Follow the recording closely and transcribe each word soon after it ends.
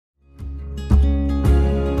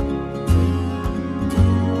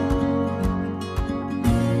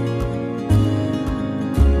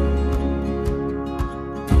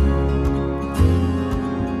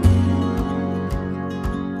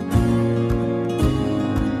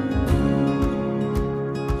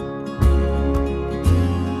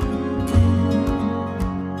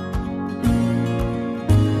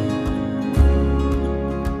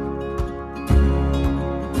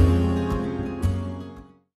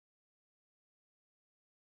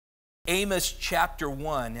Amos chapter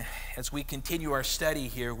 1, as we continue our study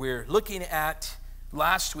here, we're looking at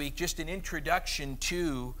last week just an introduction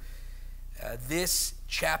to this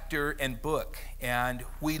chapter and book. And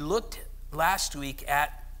we looked last week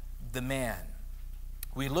at the man.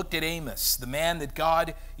 We looked at Amos, the man that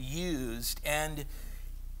God used, and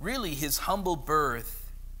really his humble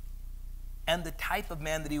birth and the type of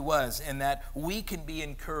man that he was, and that we can be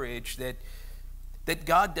encouraged that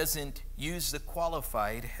God doesn't use the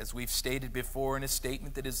qualified, as we've stated before in a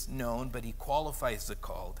statement that is known, but he qualifies the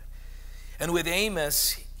called. And with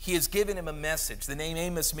Amos, he has given him a message. The name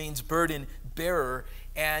Amos means burden bearer,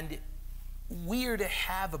 and we are to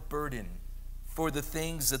have a burden for the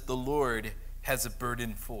things that the Lord has a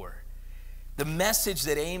burden for. The message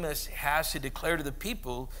that Amos has to declare to the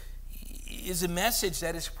people is a message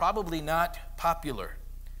that is probably not popular.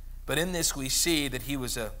 But in this we see that he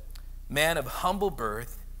was a man of humble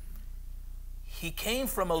birth. He came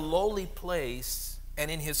from a lowly place,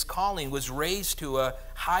 and in his calling was raised to a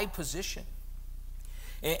high position.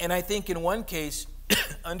 And I think in one case,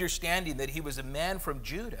 understanding that he was a man from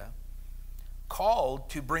Judah, called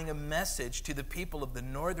to bring a message to the people of the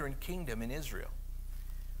northern kingdom in Israel,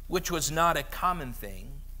 which was not a common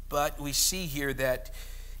thing. But we see here that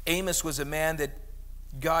Amos was a man that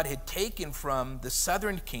God had taken from the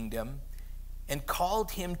southern kingdom and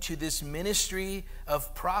called him to this ministry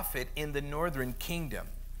of prophet in the northern kingdom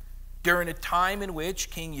during a time in which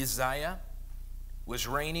King Uzziah was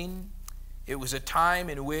reigning. It was a time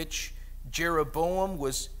in which Jeroboam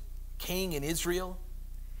was king in Israel.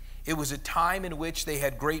 It was a time in which they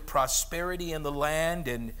had great prosperity in the land,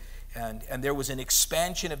 and there was an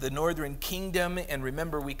expansion of the northern kingdom. And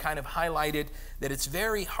remember, we kind of highlighted that it's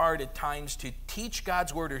very hard at times to teach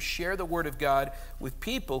God's word or share the word of God with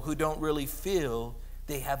people who don't really feel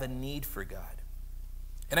they have a need for God.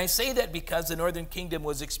 And I say that because the northern kingdom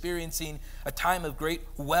was experiencing a time of great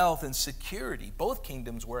wealth and security. Both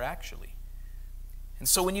kingdoms were actually. And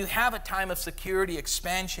so when you have a time of security,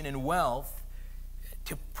 expansion, and wealth,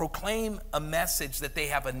 to proclaim a message that they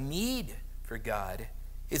have a need for God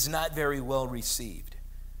is not very well received.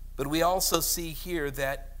 But we also see here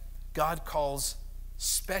that God calls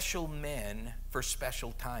special men for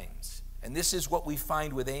special times. And this is what we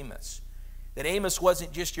find with Amos. That Amos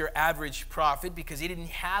wasn't just your average prophet because he didn't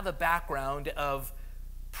have a background of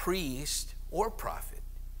priest or prophet.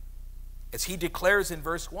 As he declares in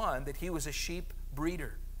verse 1 that he was a sheep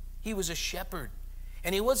breeder. He was a shepherd.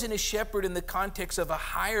 And he wasn't a shepherd in the context of a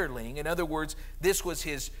hireling. In other words, this was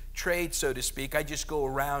his trade, so to speak. I just go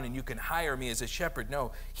around and you can hire me as a shepherd.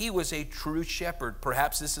 No, he was a true shepherd.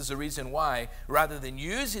 Perhaps this is the reason why, rather than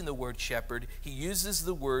using the word shepherd, he uses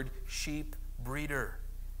the word sheep breeder.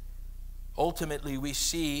 Ultimately, we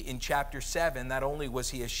see in chapter 7, not only was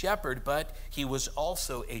he a shepherd, but he was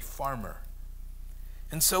also a farmer.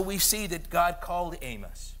 And so we see that God called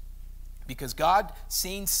Amos because God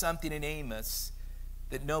seen something in Amos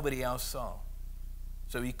that nobody else saw.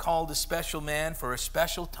 So he called a special man for a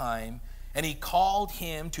special time, and he called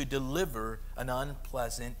him to deliver an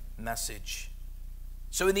unpleasant message.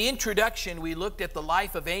 So in the introduction, we looked at the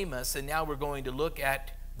life of Amos, and now we're going to look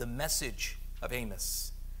at the message of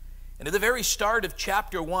Amos. And at the very start of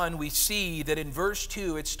chapter 1, we see that in verse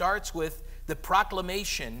 2, it starts with the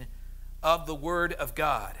proclamation of the word of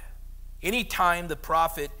God. Anytime the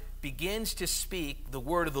prophet begins to speak the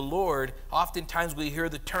word of the Lord, oftentimes we hear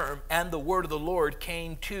the term, and the word of the Lord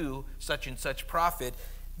came to such and such prophet.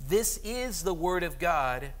 This is the word of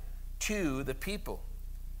God to the people.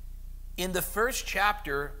 In the first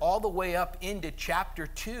chapter, all the way up into chapter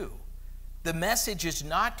 2, the message is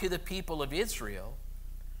not to the people of Israel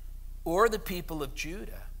or the people of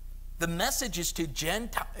Judah. The message is to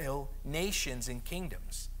Gentile nations and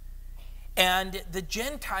kingdoms. And the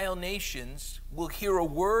Gentile nations will hear a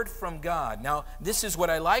word from God. Now, this is what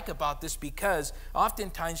I like about this, because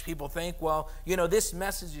oftentimes people think, well, you know, this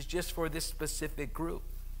message is just for this specific group.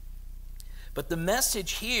 But the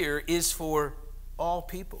message here is for all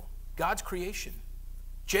people, God's creation.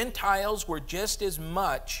 Gentiles were just as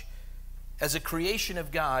much as a creation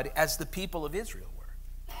of God as the people of Israel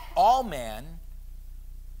were. All man,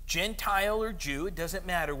 Gentile or Jew, it doesn't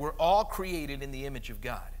matter, we're all created in the image of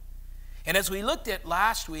God. And as we looked at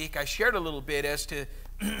last week, I shared a little bit as to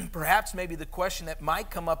perhaps maybe the question that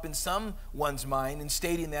might come up in someone's mind in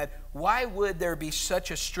stating that, why would there be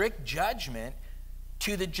such a strict judgment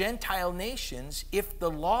to the Gentile nations if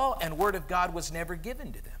the law and word of God was never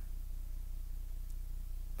given to them?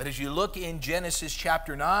 But as you look in Genesis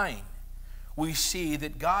chapter 9, we see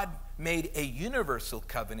that God made a universal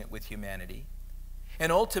covenant with humanity.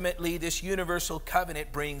 And ultimately, this universal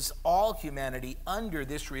covenant brings all humanity under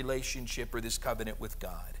this relationship or this covenant with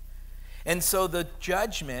God. And so the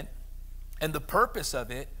judgment and the purpose of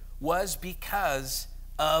it was because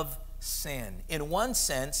of sin. In one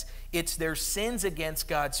sense, it's their sins against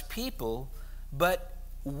God's people, but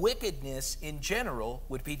wickedness in general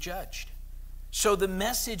would be judged. So the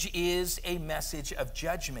message is a message of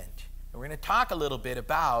judgment. And we're going to talk a little bit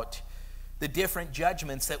about the different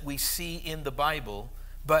judgments that we see in the Bible,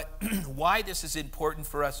 but why this is important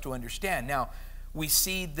for us to understand. Now, we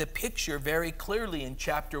see the picture very clearly in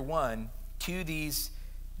chapter 1 to these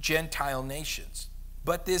Gentile nations.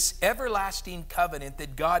 But this everlasting covenant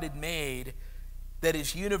that God had made that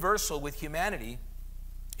is universal with humanity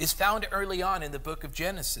is found early on in the book of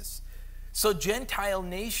Genesis. So Gentile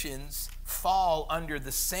nations fall under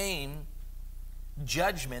the same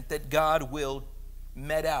judgment that God will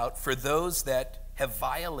met out for those that have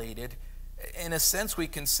violated, in a sense we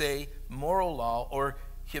can say, moral law or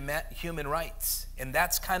human rights. And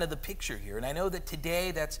that's kind of the picture here. And I know that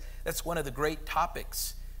today that's one of the great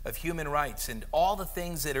topics of human rights and all the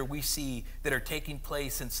things that we see that are taking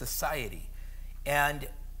place in society. And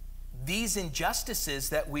these injustices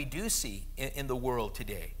that we do see in the world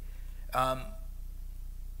today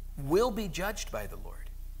will be judged by the Lord.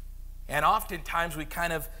 And oftentimes we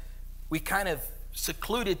kind of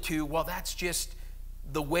secluded to, well, that's just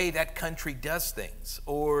the way that country does things,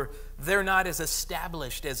 or they're not as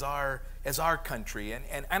established as our country.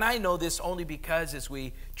 And I know this only because as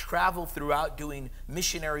we travel throughout doing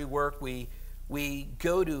missionary work, we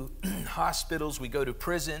go to hospitals, we go to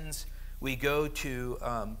prisons, we go to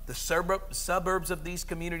the suburbs of these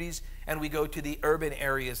communities, and we go to the urban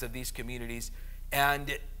areas of these communities.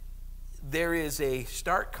 And there is a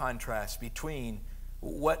stark contrast between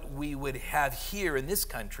what we would have here in this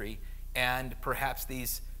country and perhaps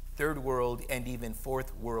these third world and even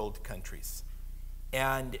fourth world countries.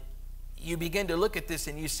 And you begin to look at this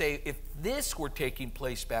and you say, if this were taking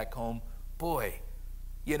place back home, boy,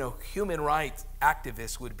 you know, human rights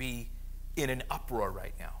activists would be in an uproar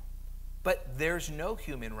right now. But there's no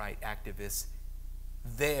human rights activists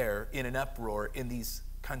there in an uproar in these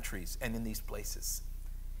countries and in these places.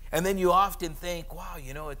 And then you often think, wow,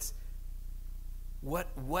 you know, it's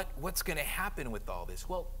what's going to happen with all this?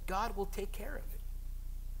 Well, God will take care of it.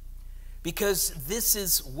 Because this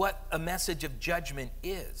is what a message of judgment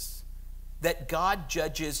is. That God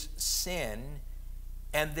judges sin,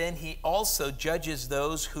 and then he also judges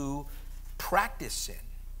those who practice sin.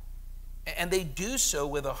 And they do so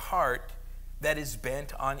with a heart that is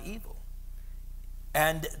bent on evil.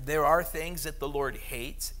 And there are things that the Lord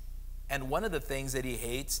hates, and one of the things that he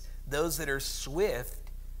hates, those that are swift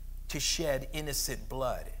to shed innocent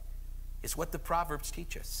blood. It's what the Proverbs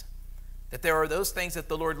teach us. That there are those things that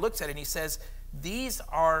the Lord looks at and he says, these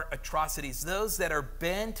are atrocities. Those that are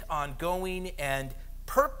bent on going and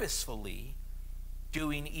purposefully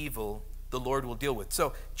doing evil, the Lord will deal with.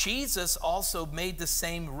 So Jesus also made the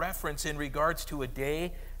same reference in regards to a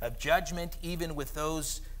day of judgment, even with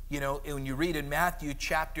those, you know, when you read in Matthew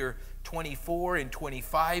chapter 24 and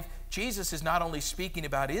 25, Jesus is not only speaking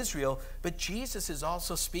about Israel, but Jesus is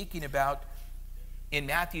also speaking about, in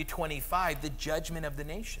Matthew 25, the judgment of the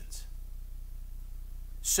nations.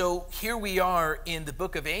 So here we are in the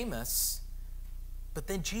book of Amos, but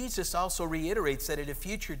then Jesus also reiterates that at a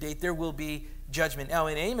future date there will be judgment. Now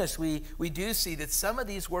in Amos we do see that some of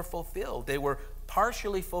these were fulfilled. They were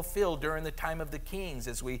partially fulfilled during the time of the kings.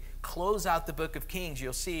 As we close out the book of Kings,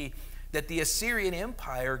 you'll see that the Assyrian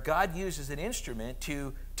Empire, God used as an instrument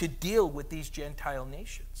to deal with these Gentile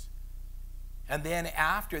nations. And then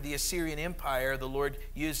after the Assyrian Empire, the Lord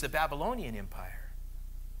used the Babylonian Empire.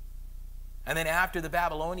 And then after the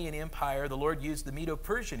Babylonian Empire, the Lord used the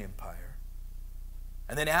Medo-Persian Empire.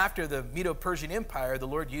 And then after the Medo-Persian Empire, the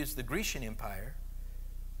Lord used the Grecian Empire.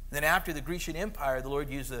 And then after the Grecian Empire, the Lord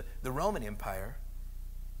used the Roman Empire.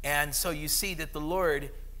 And so you see that the Lord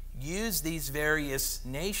used these various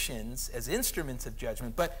nations as instruments of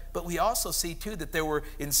judgment. But we also see too that there were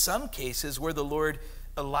in some cases where the Lord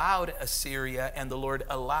allowed Assyria and the Lord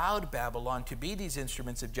allowed Babylon to be these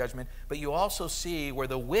instruments of judgment. But you also see where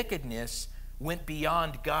the wickedness went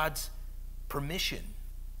beyond God's permission.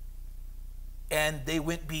 And they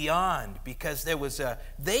went beyond because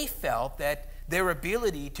they felt that their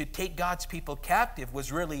ability to take God's people captive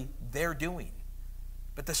was really their doing.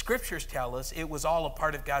 But the scriptures tell us it was all a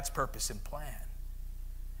part of God's purpose and plan.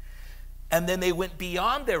 And then they went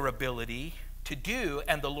beyond their ability to do,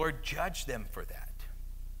 and the Lord judged them for that.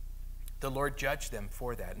 The Lord judged them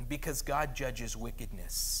for that, and because God judges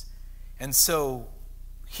wickedness. And so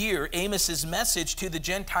here, Amos's message to the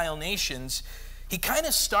Gentile nations, He kind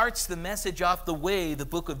of starts the message off the way the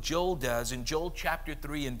book of Joel does in Joel chapter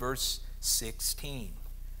 3 and verse 16.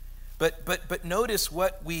 But notice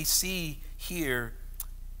what we see here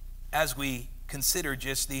as we consider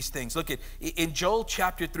just these things. Look at in Joel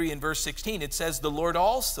chapter 3 and verse 16, it says, "The Lord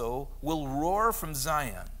also will roar from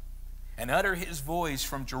Zion and utter his voice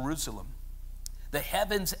from Jerusalem. The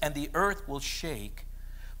heavens and the earth will shake,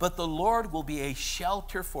 but the Lord will be a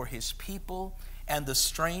shelter for his people and the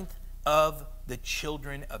strength of the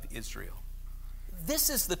children of Israel." This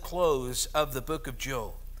is the close of the book of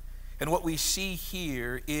Joel. And what we see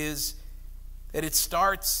here is that it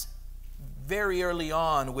starts very early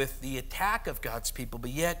on with the attack of God's people,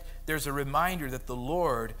 but yet there's a reminder that the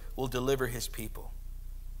Lord will deliver his people.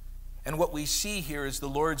 And what we see here is the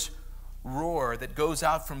Lord's roar that goes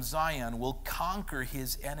out from Zion will conquer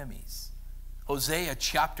his enemies. Hosea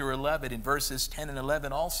chapter 11 in verses 10 and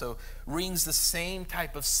 11 also rings the same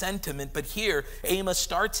type of sentiment, but here Amos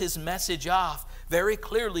starts his message off very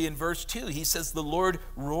clearly in verse 2. He says, "The Lord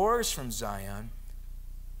roars from Zion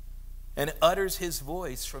and utters his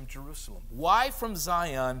voice from Jerusalem." Why from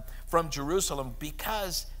Zion, from Jerusalem?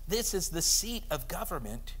 Because this is the seat of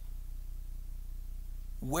government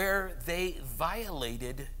where they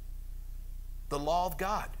violated the law of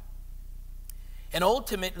God. And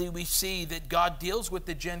ultimately we see that God deals with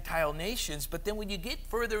the Gentile nations, but then when you get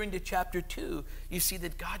further into chapter 2, you see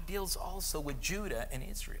that God deals also with Judah and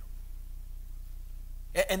Israel.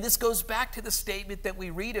 And this goes back to the statement that we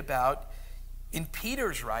read about in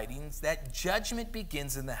Peter's writings, that judgment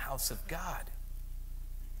begins in the house of God.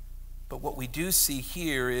 But what we do see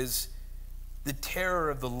here is the terror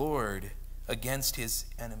of the Lord against his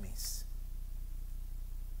enemies.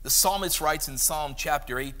 The psalmist writes in Psalm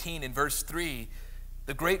chapter 18 and verse 3,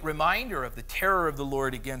 the great reminder of the terror of the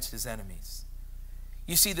Lord against his enemies.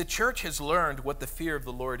 You see, the church has learned what the fear of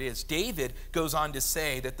the Lord is. David goes on to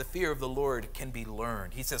say that the fear of the Lord can be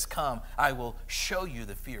learned. He says, "Come, I will show you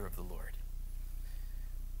the fear of the Lord."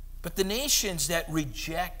 But the nations that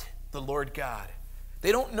reject the Lord God,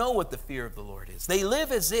 they don't know what the fear of the Lord is. They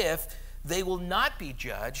live as if they will not be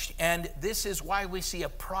judged, and this is why we see a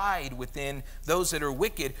pride within those that are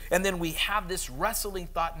wicked. And then we have this wrestling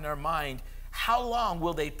thought in our mind, how long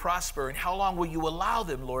will they prosper, and how long will you allow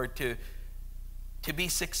them, Lord, to be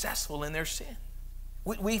successful in their sin?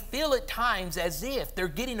 We feel at times as if they're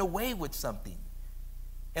getting away with something.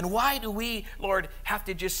 And why do we, Lord, have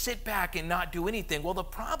to just sit back and not do anything? Well, the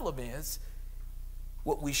problem is,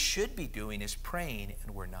 what we should be doing is praying,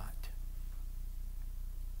 and we're not.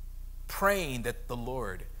 Praying that the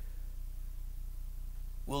Lord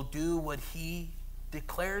will do what he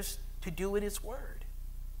declares to do in his word.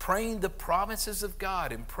 Praying the promises of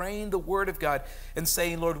God and praying the word of God and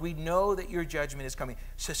saying, "Lord, we know that your judgment is coming.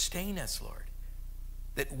 Sustain us, Lord,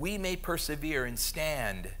 that we may persevere and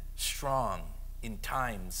stand strong in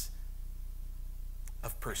times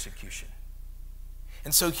of persecution."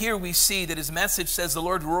 And so here we see that his message says, "The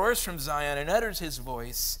Lord roars from Zion and utters his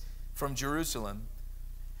voice from Jerusalem.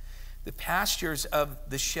 The pastures of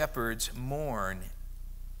the shepherds mourn,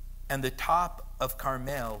 and the top of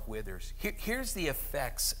Carmel withers." Here's the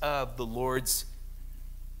effects of the Lord's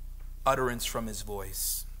utterance from his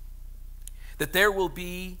voice. That there will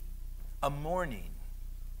be a mourning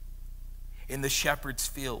in the shepherds'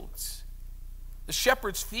 fields. The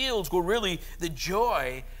shepherds' fields were really the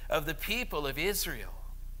joy of the people of Israel.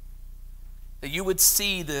 That you would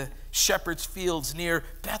see the shepherds' fields near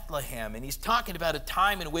Bethlehem. And he's talking about a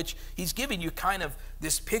time in which he's giving you kind of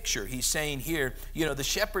this picture. He's saying here, you know, the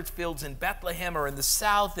shepherds' fields in Bethlehem are in the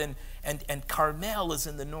south, and Carmel is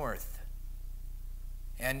in the north.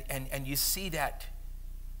 And you see that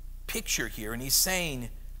picture here. And he's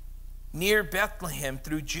saying, near Bethlehem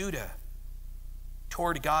through Judah,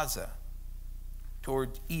 toward Gaza,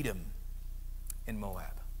 toward Edom and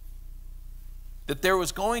Moab. That there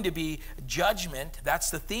was going to be judgment. That's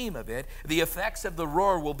the theme of it. The effects of the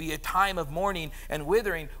roar will be a time of mourning and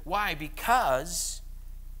withering. Why? Because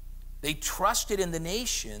they trusted in the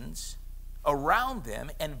nations around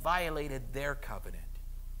them and violated their covenant.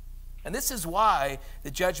 And this is why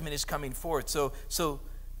the judgment is coming forth. So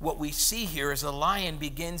what we see here is a lion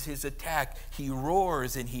begins his attack. He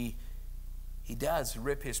roars and he does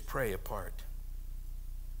rip his prey apart.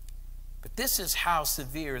 But this is how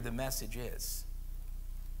severe the message is.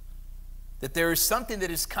 That there is something that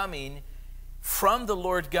is coming from the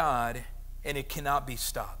Lord God, and it cannot be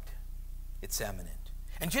stopped. It's imminent.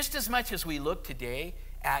 And just as much as we look today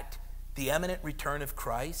at the imminent return of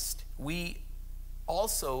Christ, we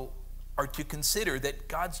also are to consider that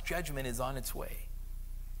God's judgment is on its way.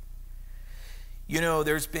 You know,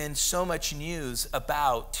 there's been so much news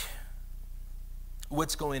about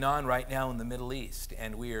what's going on right now in the Middle East,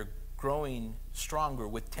 and we are growing stronger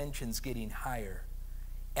with tensions getting higher.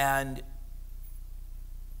 And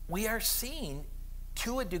we are seeing,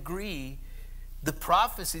 to a degree, the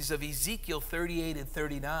prophecies of Ezekiel 38 and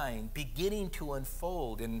 39 beginning to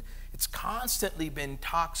unfold. And it's constantly been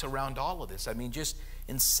talks around all of this. I mean, just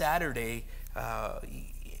in Saturday,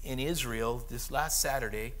 in Israel, this last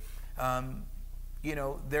Saturday,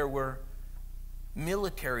 there were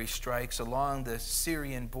military strikes along the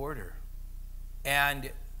Syrian border.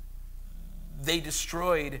 And they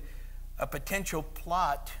destroyed a potential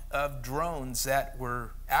plot of drones that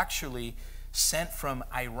were actually sent from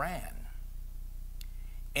Iran.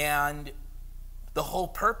 And the whole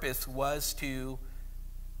purpose was to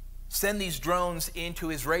send these drones into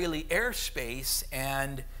Israeli airspace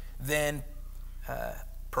and then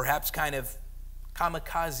perhaps kind of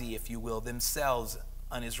kamikaze, if you will, themselves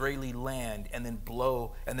on Israeli land and then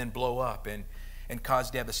blow up and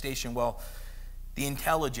cause devastation. Well, the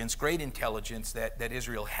intelligence, great intelligence that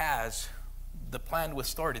Israel has, the plan was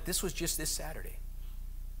started. This was just this Saturday.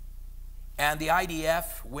 And the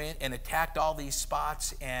IDF went and attacked all these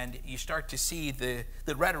spots, and you start to see the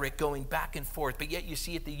rhetoric going back and forth. But yet you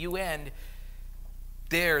see at the UN,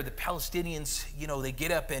 there, the Palestinians, they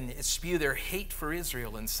get up and spew their hate for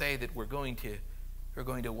Israel and say that we're going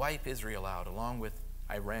to wipe Israel out along with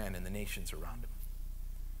Iran and the nations around them.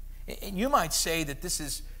 And you might say that this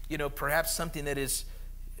is, perhaps something that is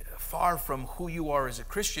far from who you are as a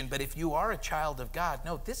Christian, but if you are a child of God,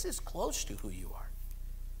 no, this is close to who you are.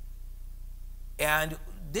 And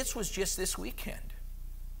this was just this weekend.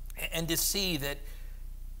 And to see that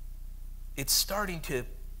it's starting to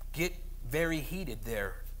get very heated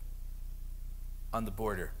there on the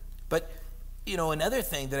border. But, another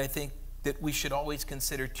thing that I think that we should always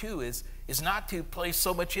consider too is not to place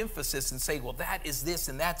so much emphasis and say, well, that is this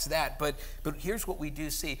and that's that. But here's what we do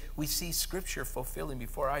see. We see Scripture fulfilling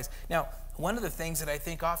before our eyes. Now, one of the things that I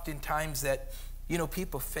think oftentimes that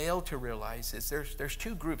people fail to realize is there's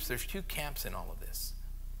two groups, there's two camps in all of this.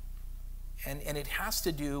 And it has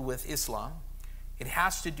to do with Islam. It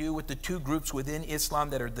has to do with the two groups within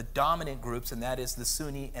Islam that are the dominant groups, and that is the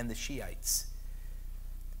Sunni and the Shiites.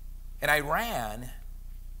 And Iran,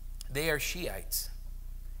 they are Shiites.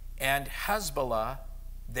 And Hezbollah,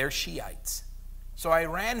 they're Shiites. So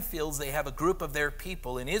Iran feels they have a group of their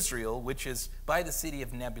people in Israel, which is by the city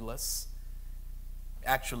of Nablus,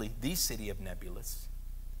 actually the city of Nablus.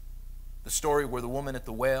 The story where the woman at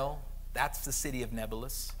the well, that's the city of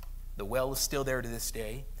Nablus. The well is still there to this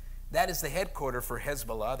day. That is the headquarters for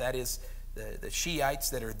Hezbollah. That is the Shiites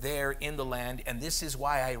that are there in the land. And this is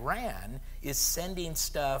why Iran is sending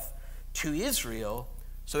stuff to Israel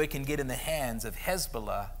so it can get in the hands of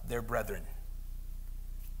Hezbollah, their brethren.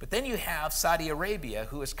 But then you have Saudi Arabia,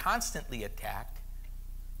 who is constantly attacked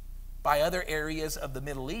by other areas of the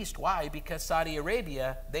Middle East. Why? Because Saudi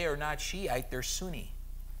Arabia, they are not Shiite, they're Sunni.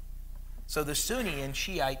 So the Sunni and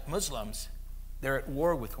Shiite Muslims, they're at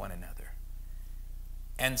war with one another.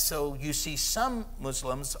 And so you see some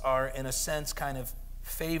Muslims are, in a sense, kind of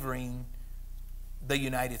favoring the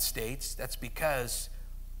United States. That's because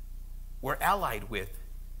we're allied with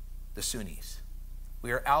the Sunnis.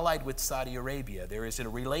 We are allied with Saudi Arabia. There is a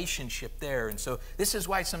relationship there. And so this is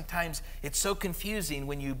why sometimes it's so confusing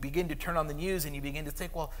when you begin to turn on the news and you begin to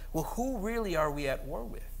think, well, who really are we at war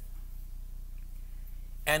with?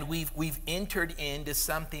 And we've entered into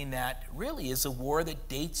something that really is a war that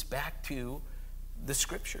dates back to the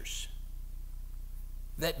Scriptures.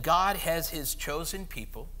 That God has His chosen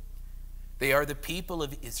people. They are the people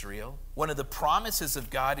of Israel. One of the promises of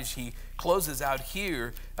God as He closes out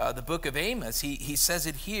here, the book of Amos, he says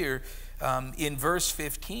it here in verse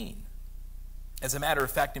 15. As a matter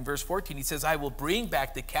of fact, in verse 14, he says, I will bring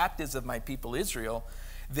back the captives of my people Israel.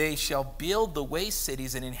 They shall build the waste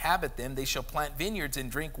cities and inhabit them. They shall plant vineyards and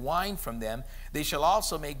drink wine from them. They shall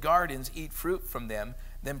also make gardens, eat fruit from them,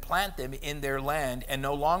 then plant them in their land. And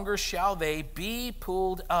no longer shall they be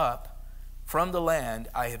pulled up from the land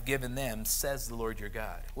I have given them, says the Lord your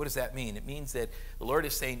God. What does that mean? It means that the Lord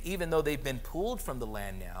is saying, even though they've been pulled from the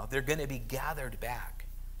land now, they're going to be gathered back.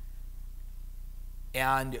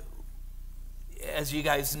 And as you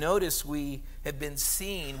guys notice, we have been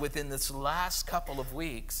seeing within this last couple of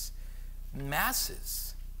weeks,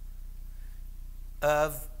 masses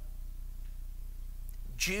of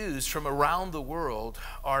Jews from around the world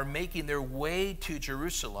are making their way to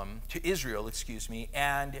Jerusalem, to Israel,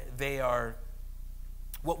 and they are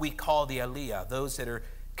what we call the Aliyah, those that are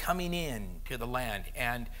coming in to the land.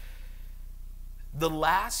 And the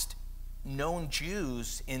last known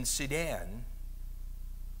Jews in Sudan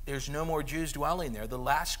there's no more Jews dwelling there. The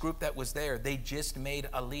last group that was there, they just made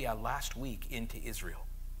Aliyah last week into Israel.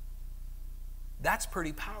 That's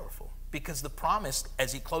pretty powerful, because the promise,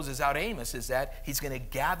 as he closes out Amos, is that he's going to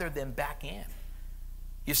gather them back in.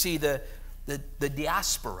 You see, the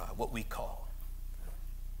diaspora, what we call,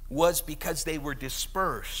 was because they were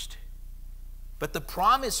dispersed. But the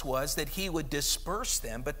promise was that he would disperse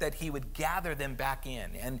them, but that he would gather them back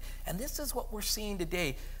in. And this is what we're seeing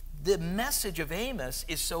today. The message of Amos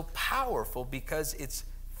is so powerful because it's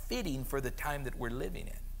fitting for the time that we're living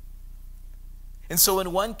in. And so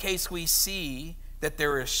in one case we see that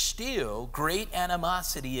there is still great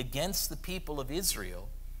animosity against the people of Israel.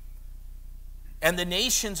 And the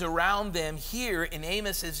nations around them here in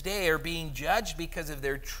Amos's day are being judged because of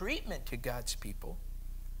their treatment to God's people.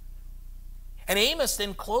 And Amos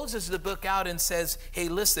then closes the book out and says, hey,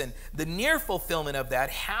 listen, the near fulfillment of that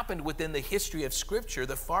happened within the history of Scripture.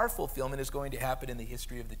 The far fulfillment is going to happen in the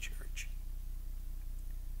history of the church.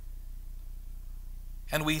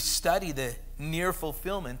 And we study the near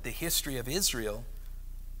fulfillment, the history of Israel,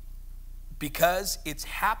 because it's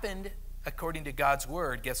happened according to God's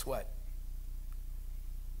word. Guess what?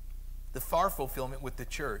 The far fulfillment with the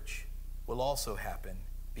church will also happen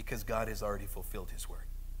because God has already fulfilled his word.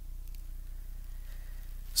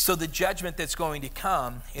 So the judgment that's going to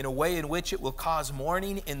come in a way in which it will cause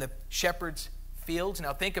mourning in the shepherd's fields.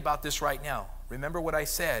 Now think about this right now. Remember what I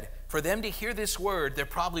said. For them to hear this word, they're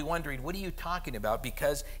probably wondering, what are you talking about?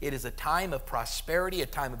 Because it is a time of prosperity, a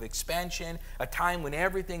time of expansion, a time when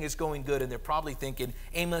everything is going good. And they're probably thinking,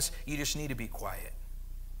 Amos, you just need to be quiet.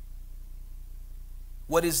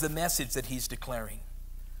 What is the message that he's declaring?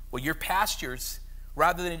 Well, your pastures,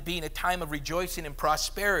 rather than it being a time of rejoicing and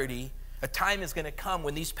prosperity, a time is going to come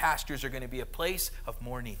when these pastures are going to be a place of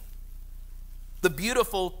mourning. The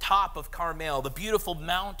beautiful top of Carmel, the beautiful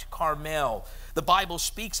Mount Carmel, the Bible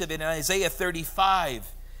speaks of it in Isaiah 35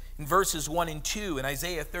 in verses 1 and 2, and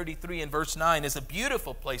Isaiah 33 in verse 9 is a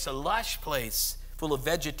beautiful place, a lush place full of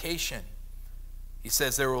vegetation. He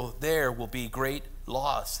says there will be great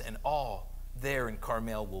loss, and all there in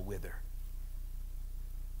Carmel will wither.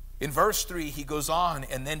 In verse 3, he goes on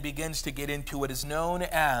and then begins to get into what is known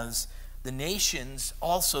as the nations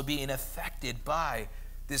also being affected by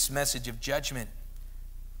this message of judgment.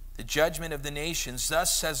 The judgment of the nations,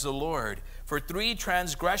 thus says the Lord, for 3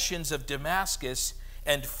 transgressions of Damascus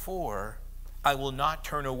and 4, I will not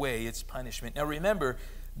turn away its punishment. Now remember,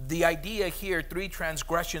 the idea here, 3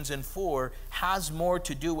 transgressions and 4, has more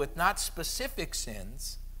to do with not specific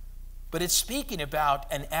sins, but it's speaking about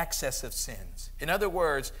an excess of sins. In other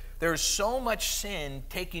words, there is so much sin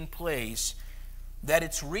taking place that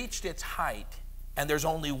it's reached its height, and there's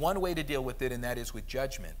only one way to deal with it, and that is with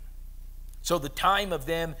judgment. So the time of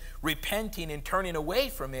them repenting and turning away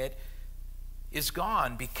from it is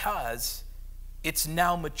gone because it's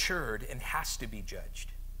now matured and has to be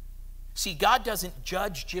judged. See, God doesn't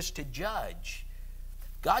judge just to judge.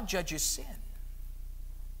 God judges sin,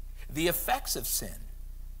 the effects of sin.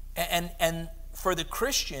 And for the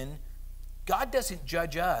Christian, God doesn't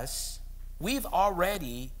judge us. We've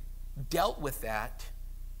already dealt with that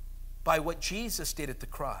by what Jesus did at the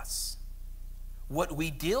cross. What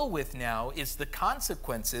we deal with now is the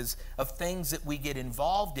consequences of things that we get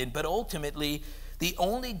involved in. But ultimately, the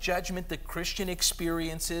only judgment the Christian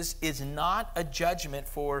experiences is not a judgment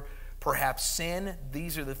for perhaps sin.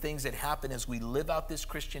 These are the things that happen as we live out this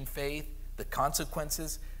Christian faith, the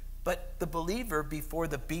consequences. But the believer before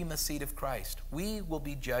the bema seat of Christ, we will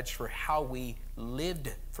be judged for how we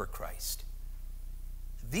lived for Christ.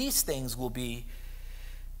 These things will be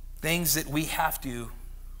things that we have to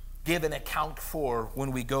give an account for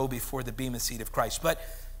when we go before the bema seat of Christ. But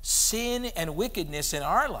sin and wickedness in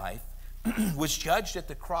our life was judged at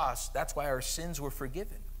the cross. That's why our sins were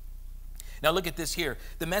forgiven. Now look at this here.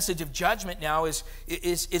 The message of judgment now is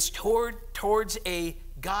towards a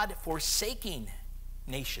God-forsaking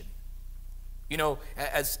nation. You know,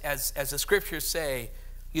 as the scriptures say,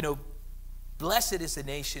 you know, blessed is the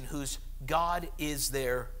nation whose God is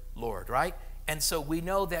their Lord, right? And so we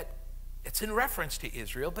know that it's in reference to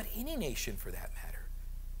Israel, but any nation for that matter.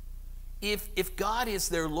 If God is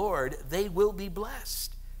their Lord, they will be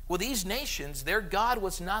blessed. Well, these nations, their God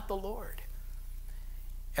was not the Lord.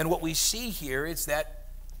 And what we see here is that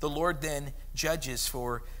the Lord then judges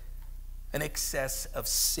for an excess of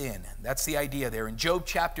sin. That's the idea there. In Job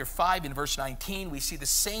chapter 5 in verse 19, we see the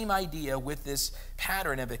same idea with this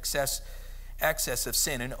pattern of excess of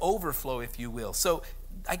sin, an overflow, if you will. So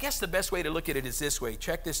I guess the best way to look at it is this way.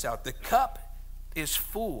 Check this out. The cup is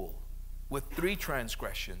full with 3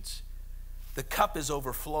 transgressions. The cup is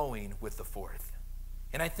overflowing with the 4th.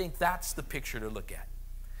 And I think that's the picture to look at.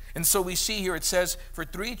 And so we see here it says, for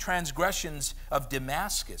 3 transgressions of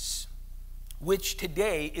Damascus, which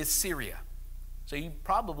today is Syria. So you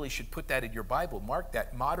probably should put that in your Bible. Mark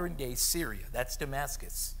that, modern day Syria. That's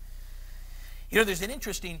Damascus. You know, there's an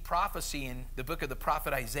interesting prophecy in the book of the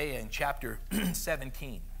prophet Isaiah in chapter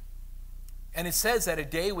 17. And it says that a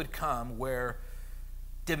day would come where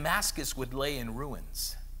Damascus would lay in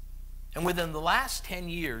ruins. And within the last 10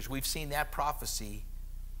 years, we've seen that prophecy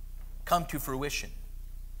come to fruition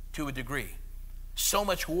to a degree. So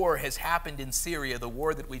much war has happened in Syria, the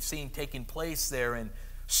war that we've seen taking place there, and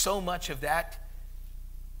so much of that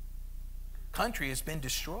country has been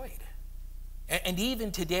destroyed. And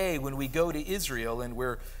even today, when we go to Israel and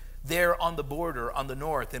we're there on the border on the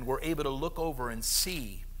north and we're able to look over and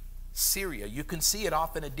see Syria, you can see it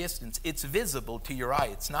off in a distance. It's visible to your eye.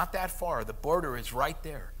 It's not that far. The border is right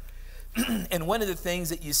there. And one of the things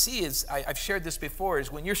that you see is, I've shared this before,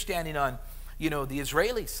 is when you're standing on, you know, the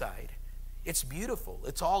Israeli side, it's beautiful.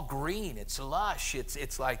 It's all green. It's lush.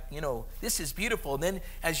 It's like, you know, this is beautiful. And then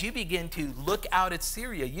as you begin to look out at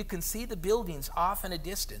Syria, you can see the buildings off in a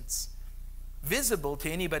distance, visible to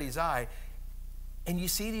anybody's eye. And you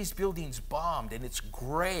see these buildings bombed, and it's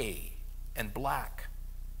gray and black.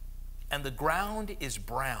 And the ground is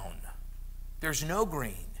brown. There's no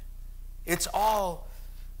green. It's all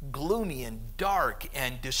gloomy and dark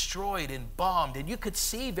and destroyed and bombed, and you could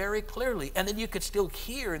see very clearly, and then you could still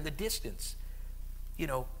hear in the distance, you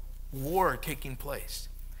know, war taking place.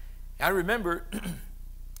 I remember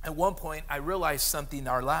at one point I realized something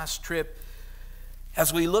our last trip.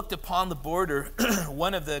 As we looked upon the border,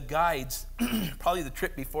 one of the guides, probably the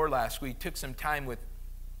trip before last, we took some time with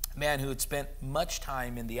a man who had spent much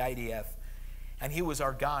time in the IDF. And he was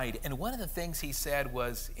our guide. And one of the things he said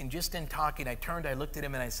was, in talking, I looked at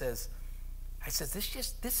him and I says,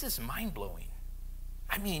 this is mind-blowing.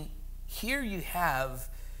 I mean, here you have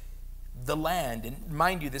the land, and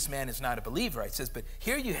mind you, this man is not a believer, I says, but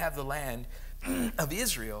here you have the land of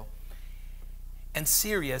Israel and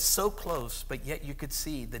Syria so close, but yet you could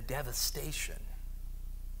see the devastation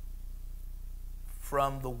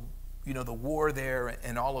from the war there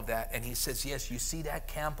and all of that. And he says, yes, you see that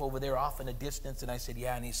camp over there off in a distance? And I said,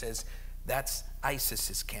 yeah. And he says, that's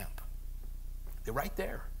ISIS's camp. They're right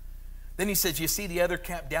there. Then he says, you see the other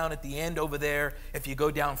camp down at the end over there? If you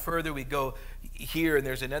go down further, we go here and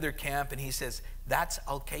there's another camp. And he says, that's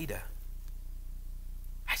Al-Qaeda.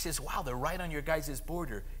 I says, wow, they're right on your guys'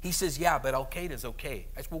 border. He says, yeah, but Al-Qaeda's okay.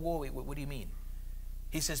 I said, well, whoa, wait, what do you mean?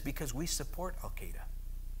 He says, because we support Al-Qaeda.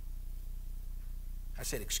 I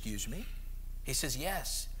said, excuse me? He says,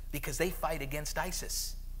 yes, because they fight against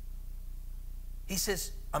ISIS. He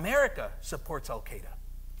says, America supports Al-Qaeda.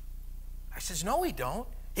 I says, no, we don't.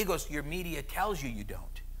 He goes, your media tells you you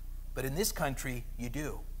don't. But in this country, you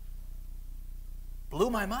do. Blew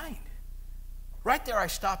my mind. Right there I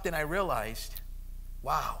stopped and I realized,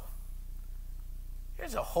 wow,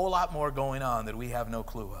 there's a whole lot more going on that we have no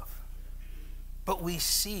clue of. But we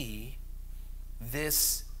see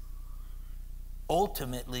this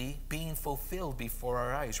ultimately being fulfilled before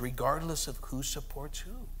our eyes, regardless of who supports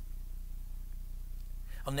who.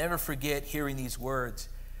 I'll never forget hearing these words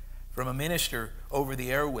from a minister over the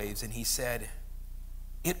airwaves, and he said,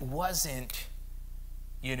 it wasn't,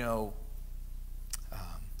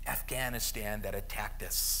 Afghanistan that attacked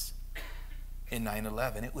us in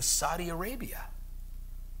 9/11. It was Saudi Arabia.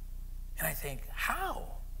 And I think,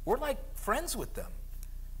 how? We're like friends with them.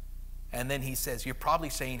 And then he says, you're probably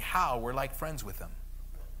saying, how? We're like friends with them.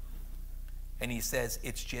 And he says,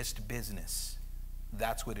 it's just business.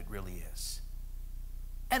 That's what it really is.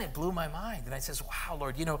 And it blew my mind. And I says, wow,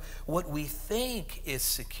 Lord, what we think is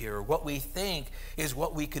secure, what we think is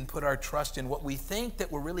what we can put our trust in, what we think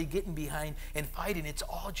that we're really getting behind and fighting, it's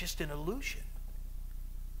all just an illusion.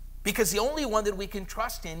 Because the only one that we can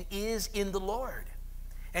trust in is in the Lord.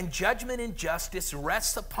 And judgment and justice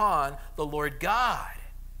rests upon the Lord God.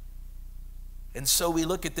 And so we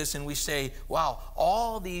look at this and we say, wow,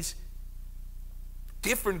 all these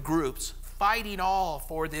different groups fighting all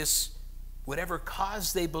for this, whatever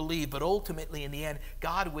cause they believe, but ultimately in the end,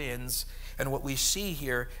 God wins. And what we see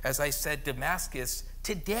here, as I said, Damascus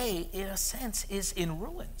today, in a sense, is in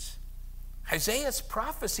ruins. Isaiah's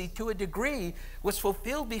prophecy, to a degree, was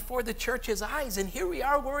fulfilled before the church's eyes. And here we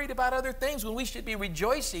are worried about other things when we should be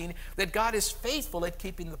rejoicing that God is faithful at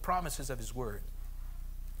keeping the promises of his word.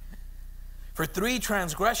 For 3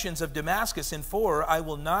 transgressions of Damascus, and 4, I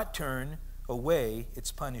will not turn away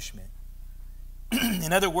its punishment.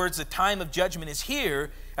 In other words, the time of judgment is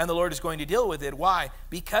here, and the Lord is going to deal with it. Why?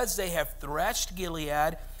 Because they have threshed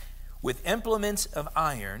Gilead with implements of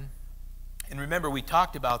iron. And remember, we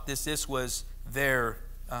talked about this. This was their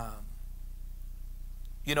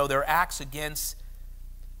their acts against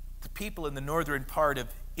the people in the northern part of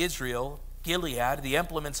Israel, Gilead, the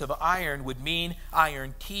implements of iron would mean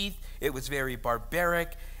iron teeth. It was very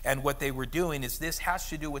barbaric. And what they were doing is this has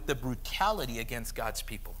to do with the brutality against God's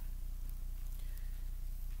people.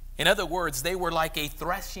 In other words, they were like a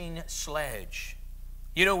threshing sledge.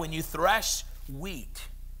 When you thresh wheat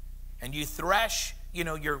and you thresh,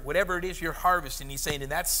 your whatever it is you're harvesting, he's saying in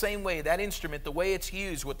that same way, that instrument, the way it's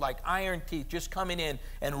used with like iron teeth just coming in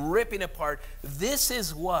and ripping apart, this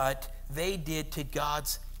is what they did to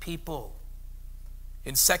God's people.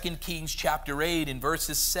 In 2 Kings chapter 8, in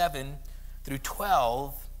verses 7 through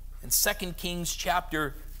 12, and 2 Kings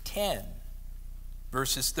chapter 10,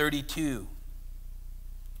 verses 32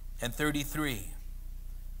 and 33,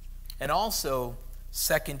 and also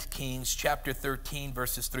 2 Kings chapter 13,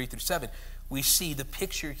 verses 3 through 7, we see the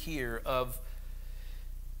picture here of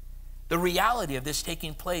the reality of this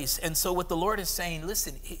taking place. And so what the Lord is saying,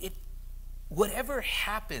 listen, whatever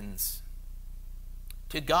happens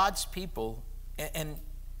to God's people, and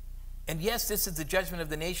yes, this is the judgment of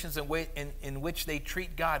the nations in which they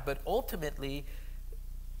treat God, but ultimately,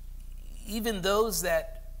 even those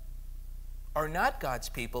that are not God's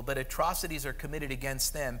people, but atrocities are committed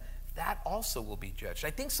against them, that also will be judged.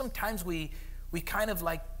 I think sometimes we kind of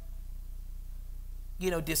like,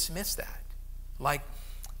 dismiss that. Like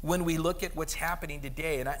when we look at what's happening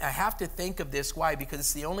today, and I have to think of this, why? Because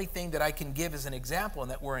it's the only thing that I can give as an example and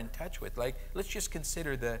that we're in touch with. Like, let's just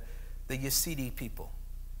consider the Yazidi people.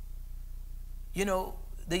 The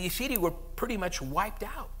Yazidi were pretty much wiped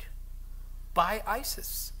out by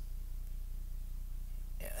ISIS.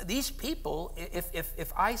 These people,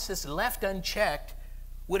 if ISIS left unchecked,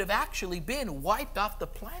 would have actually been wiped off the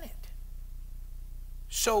planet.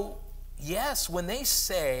 So, yes, when they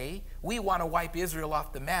say we want to wipe Israel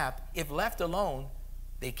off the map, if left alone,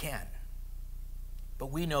 they can.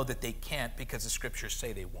 But we know that they can't because the scriptures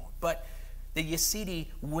say they won't. But the Yazidi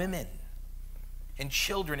women and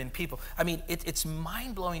children and people, I mean, it's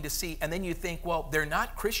mind-blowing to see. And then you think, well, they're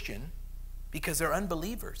not Christian because they're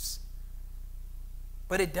unbelievers.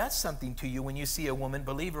 But it does something to you when you see a woman,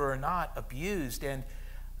 believer or not, abused, and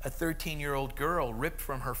a 13-year-old girl ripped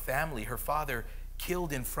from her family, her father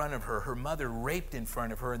killed in front of her, her mother raped in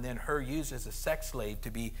front of her, and then her used as a sex slave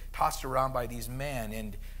to be tossed around by these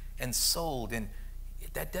men and sold. And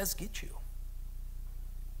that does get you.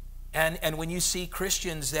 And when you see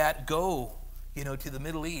Christians that go, to the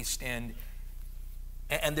Middle East and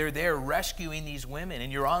they're there rescuing these women,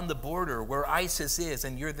 and you're on the border where ISIS is,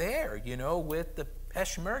 and you're there, with the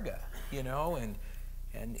Peshmerga,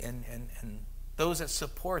 and those that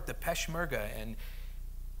support the Peshmerga,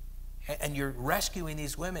 and you're rescuing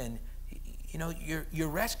these women, you're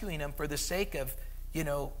rescuing them for the sake of,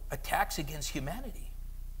 attacks against humanity.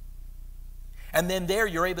 And then there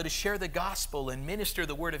you're able to share the gospel and minister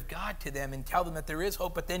the word of God to them and tell them that there is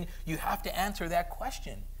hope, but then you have to answer that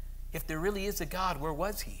question. If there really is a God, where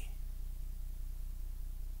was he?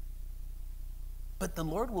 But the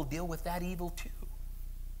Lord will deal with that evil too.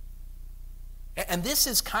 And this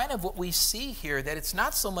is kind of what we see here, that it's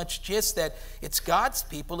not so much just that it's God's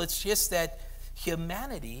people, it's just that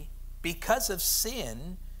humanity, because of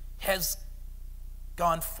sin, has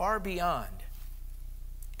gone far beyond,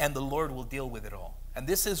 and the Lord will deal with it all. And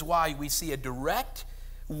this is why we see a direct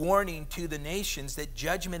warning to the nations that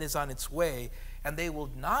judgment is on its way, and they will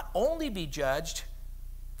not only be judged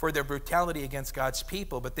for their brutality against God's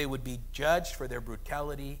people, but they would be judged for their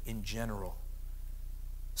brutality in general.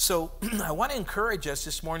 So I want to encourage us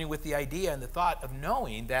this morning with the idea and the thought of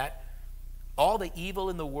knowing that all the evil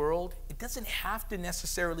in the world, it doesn't have to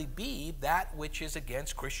necessarily be that which is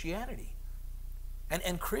against Christianity.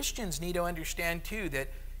 And Christians need to understand too that,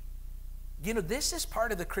 this is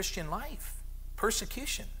part of the Christian life,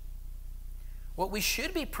 persecution. What we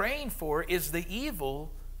should be praying for is the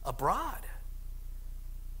evil abroad.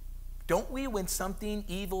 Don't we, when something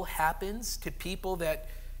evil happens to people that,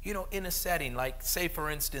 in a setting like, say, for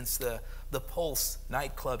instance, the Pulse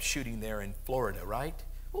nightclub shooting there in Florida, right?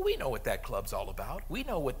 Well, we know what that club's all about. We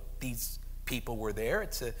know what these people were there.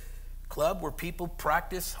 It's a club where people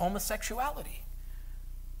practice homosexuality.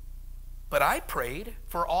 But I prayed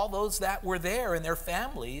for all those that were there and their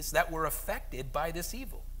families that were affected by this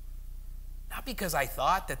evil. Not because I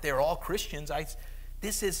thought that they're all Christians.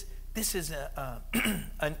 This is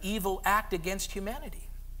an evil act against humanity.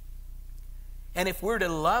 And if we're to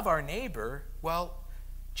love our neighbor, well,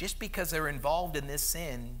 just because they're involved in this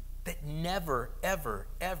sin, that never, ever,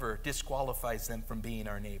 ever disqualifies them from being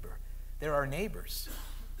our neighbor. They're our neighbors,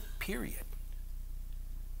 period.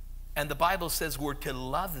 And the Bible says we're to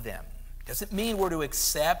love them, Doesn't mean we're to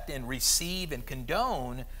accept and receive and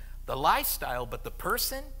condone the lifestyle, but the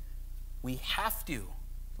person we have to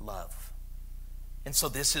love. And so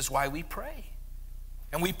this is why we pray.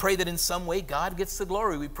 And we pray that in some way God gets the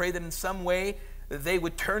glory. We pray that in some way they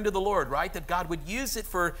would turn to the Lord, right? That God would use it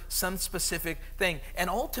for some specific thing. And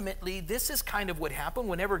ultimately, this is kind of what happened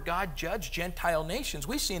whenever God judged Gentile nations.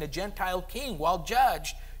 We've seen a Gentile king, while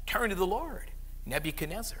judged, turn to the Lord,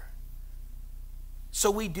 Nebuchadnezzar. So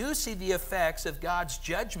we do see the effects of God's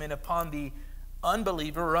judgment upon the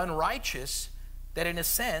unbeliever or unrighteous, that in a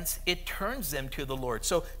sense, it turns them to the Lord.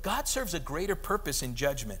 So God serves a greater purpose in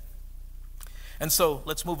judgment. And so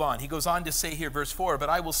let's move on. He goes on to say here, verse 4, "But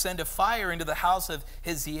I will send a fire into the house of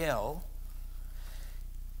Hazael,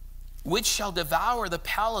 which shall devour the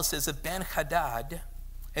palaces of Ben-Hadad,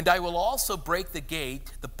 and I will also break the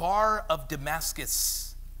gate, the bar of Damascus."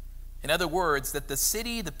 In other words, that the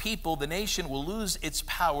city, the people, the nation will lose its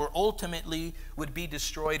power, ultimately would be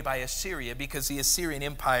destroyed by Assyria, because the Assyrian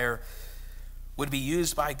Empire would be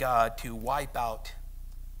used by God to wipe out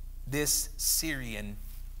this Syrian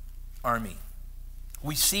army.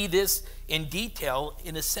 We see this in detail,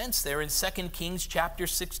 in a sense, there in 2 Kings chapter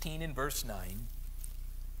 16 and verse 9,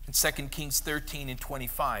 and 2 Kings 13 and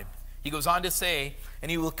 25. He goes on to say, "And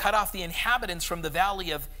he will cut off the inhabitants from the valley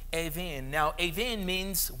of Avin." Now, Avin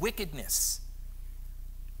means wickedness.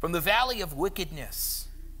 From the valley of wickedness.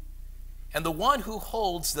 "And the one who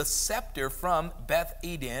holds the scepter from Beth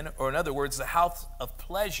Eden," or in other words, the house of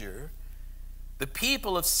pleasure, "the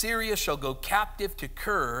people of Syria shall go captive to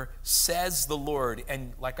Kir, says the Lord."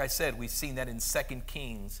 And like I said, we've seen that in 2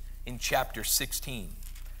 Kings in chapter 16.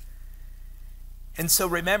 And so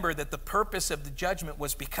remember that the purpose of the judgment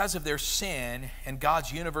was because of their sin and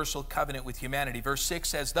God's universal covenant with humanity. Verse 6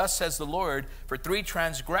 says, "Thus says the Lord, for 3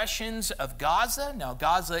 transgressions of Gaza." Now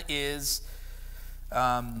Gaza is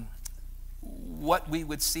what we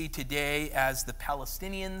would see today as the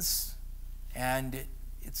Palestinians, and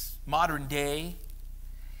it's modern day.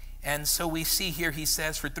 And so we see here, he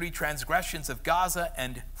says, for 3 transgressions of Gaza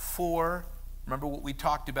and 4, remember what we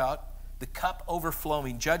talked about, the cup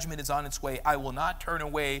overflowing, judgment is on its way. I will not turn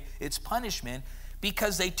away its punishment,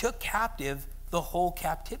 because they took captive the whole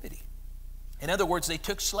captivity. In other words, they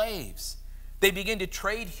took slaves. They begin to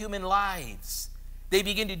trade human lives. They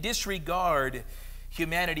begin to disregard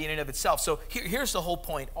humanity in and of itself. So here's the whole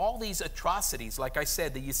point. All these atrocities, like I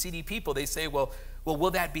said, the Yazidi people, they say, well,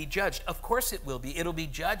 will that be judged? Of course it will be. It'll be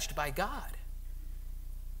judged by God.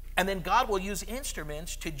 And then God will use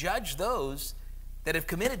instruments to judge those that have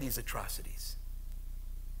committed these atrocities.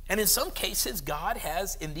 And in some cases, God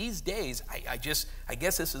has, in these days, I guess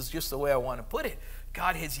this is just the way I want to put it,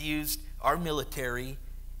 God has used our military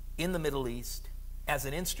in the Middle East as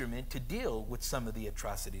an instrument to deal with some of the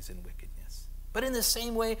atrocities and wickedness. But in the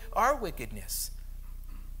same way, our wickedness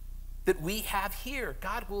that we have here,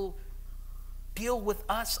 God will deal with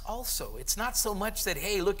us also. It's not so much that,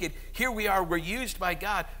 hey, look, here we are, we're used by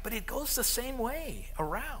God, but it goes the same way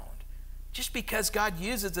around. Just because God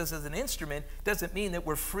uses us as an instrument doesn't mean that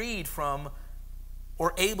we're freed from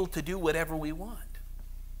or able to do whatever we want.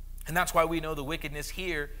 And that's why we know the wickedness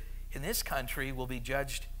here in this country will be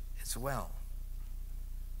judged as well.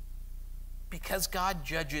 Because God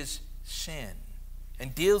judges sin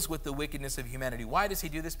and deals with the wickedness of humanity. Why does he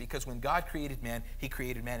do this? Because when God created man, he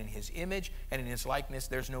created man in his image and in his likeness.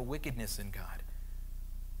 There's no wickedness in God.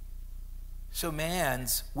 So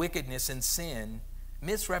man's wickedness and sin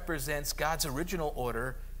misrepresents God's original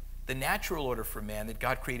order, the natural order for man that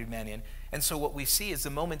God created man in. And so what we see is the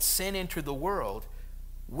moment sin entered the world,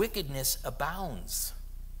 wickedness abounds.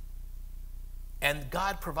 And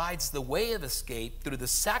God provides the way of escape through the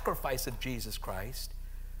sacrifice of Jesus Christ,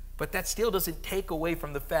 but that still doesn't take away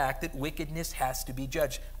from the fact that wickedness has to be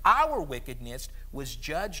judged. Our wickedness was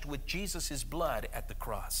judged with Jesus' blood at the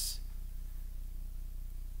cross.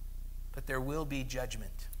 But there will be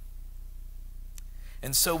judgment.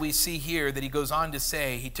 And so we see here that he goes on to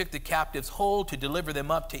say, he took the captives whole to deliver them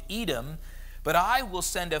up to Edom, but I will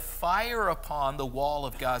send a fire upon the wall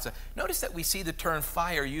of Gaza. Notice that we see the term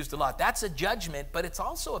fire used a lot. That's a judgment, but it's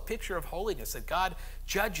also a picture of holiness, that God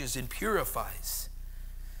judges and purifies.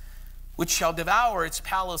 Which shall devour its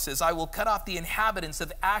palaces. I will cut off the inhabitants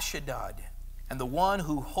of Ashdod, and the one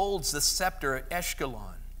who holds the scepter at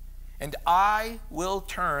Ashkelon. And I will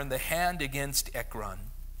turn the hand against Ekron.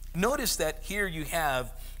 Notice that here you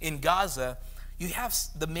have, in Gaza, you have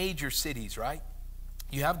the major cities, right?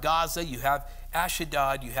 You have Gaza, you have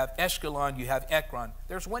Ashdod, you have Ashkelon, you have Ekron.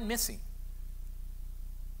 There's one missing.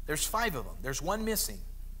 There's 5 of them. There's one missing.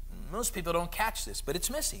 Most people don't catch this, but it's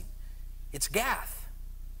missing. It's Gath.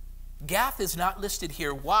 Gath is not listed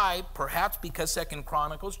here. Why? Perhaps because 2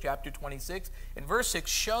 Chronicles chapter 26 and verse 6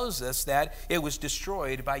 shows us that it was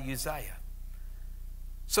destroyed by Uzziah.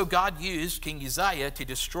 So God used King Uzziah to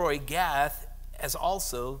destroy Gath as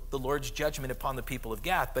also the Lord's judgment upon the people of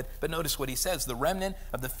Gath. But notice what he says. The remnant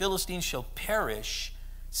of the Philistines shall perish,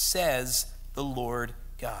 says the Lord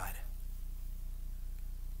God.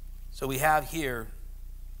 So we have here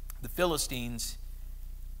the Philistines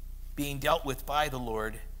being dealt with by the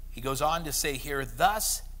Lord. He goes on to say here,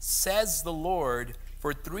 thus says the Lord,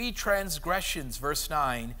 for 3 transgressions, verse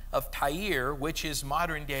 9, of Tyre, which is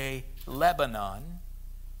modern day Lebanon.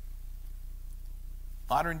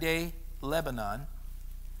 Modern day Lebanon.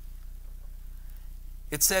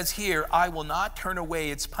 It says here, I will not turn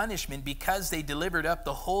away its punishment because they delivered up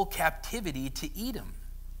the whole captivity to Edom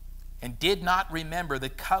and did not remember the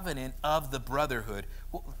covenant of the brotherhood.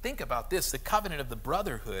 Well, think about this, the covenant of the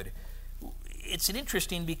brotherhood. It's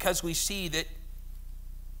interesting because we see that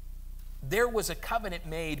there was a covenant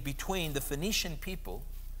made between the Phoenician people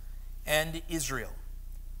and Israel.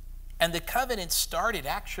 And the covenant started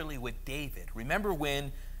actually with David. Remember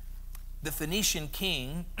when the Phoenician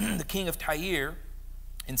king, the king of Tyre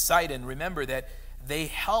in Sidon, remember that they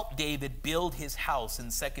helped David build his house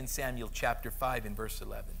in 2 Samuel chapter 5 and verse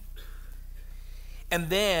 11. And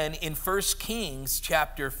then in 1 Kings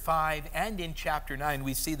chapter 5 and in chapter 9,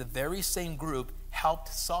 we see the very same group helped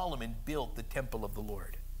Solomon build the temple of the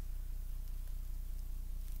Lord.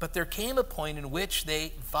 But there came a point in which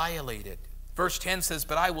they violated. Verse 10 says,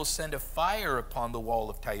 but I will send a fire upon the wall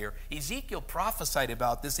of Tyre. Ezekiel prophesied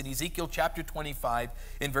about this in Ezekiel chapter 25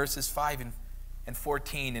 in verses 5 and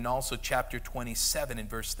 14, and also chapter 27 in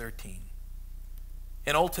verse 13.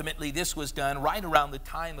 And ultimately this was done right around the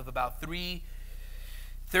time of about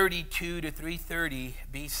 332 to 330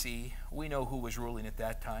 BC. We know who was ruling at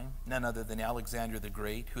that time. None other than Alexander the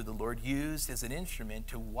Great, who the Lord used as an instrument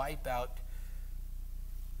to wipe out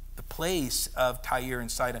the place of Tyre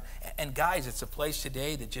and Sidon. And guys, it's a place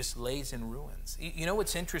today that just lays in ruins. You know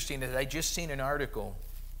what's interesting is I just seen an article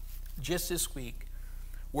just this week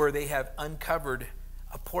where they have uncovered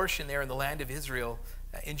a portion there in the land of Israel,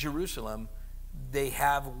 in Jerusalem. They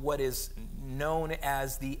have what is known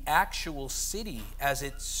as the actual city as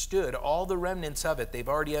it stood, all the remnants of it. They've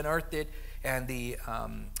already unearthed it, and the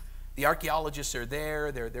archaeologists are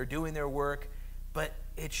there. They're doing their work. But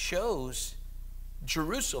it shows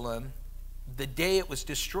Jerusalem the day it was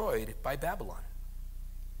destroyed by Babylon.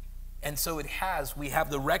 And so we have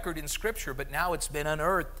the record in Scripture, but now it's been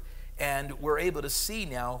unearthed, and we're able to see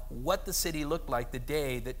now what the city looked like the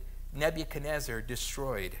day that Nebuchadnezzar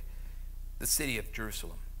destroyed the city of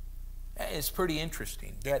Jerusalem. It's pretty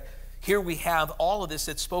interesting that here we have all of this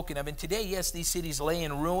that's spoken of. And today, yes, these cities lay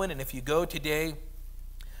in ruin, and if you go today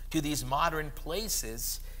to these modern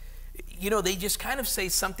places, you know, they just kind of say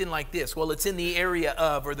something like this. Well, it's in the area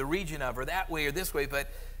of, or the region of, or that way or this way. But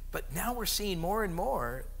now we're seeing more and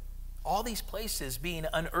more all these places being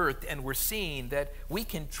unearthed, and we're seeing that we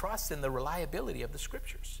can trust in the reliability of the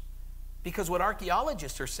Scriptures. Because what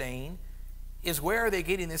archaeologists are saying is, where are they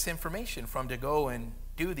getting this information from to go and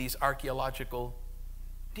do these archaeological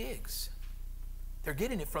digs? They're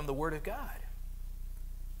getting it from the Word of God.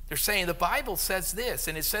 They're saying the Bible says this,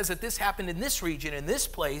 and it says that this happened in this region, in this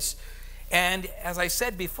place. And as I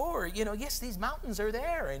said before, you know, yes, these mountains are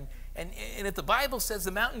there. And if the Bible says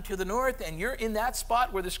the mountain to the north, and you're in that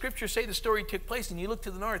spot where the Scriptures say the story took place, and you look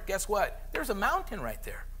to the north, guess what? There's a mountain right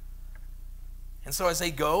there. And so as they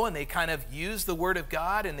go and they kind of use the Word of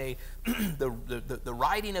God, and they the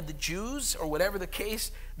writing of the Jews, or whatever the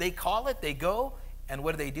case they call it, they go, and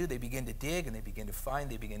what do? They begin to dig, and they begin to find,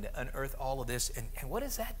 they begin to unearth all of this. And what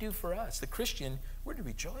does that do for us? The Christian, we're to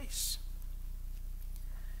rejoice.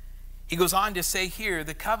 He goes on to say here,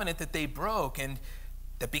 the covenant that they broke, and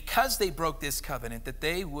that because they broke this covenant, that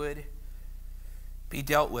they would be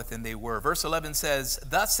dealt with, and they were. Verse 11 says,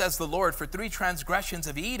 thus says the Lord, for 3 transgressions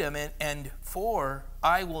of Edom, and 4,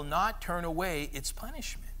 I will not turn away its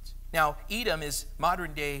punishment. Now, Edom is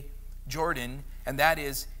modern day Jordan, and that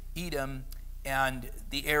is Edom and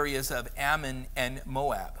the areas of Ammon and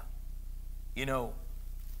Moab. You know,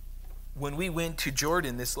 when we went to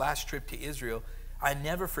Jordan this last trip to Israel, I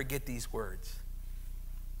never forget these words.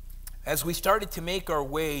 As we started to make our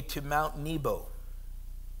way to Mount Nebo,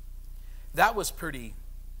 that was pretty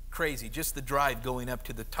crazy, just the drive going up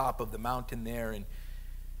to the top of the mountain there and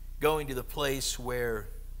going to the place where,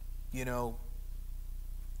 you know,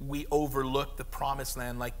 we overlook the promised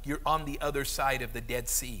land, like you're on the other side of the Dead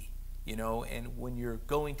Sea, you know. And when you're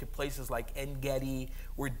going to places like En-Gedi,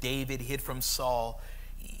 where David hid from Saul,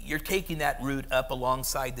 you're taking that route up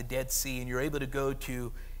alongside the Dead Sea, and you're able to go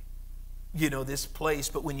to this place.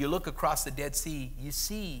 But when you look across the Dead Sea, you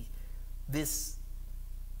see this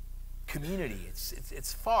community.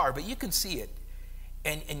 It's far, but you can see it.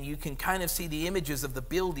 And you can kind of see the images of the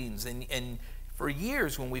buildings. And for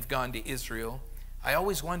years when we've gone to Israel, I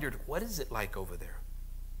always wondered, what is it like over there?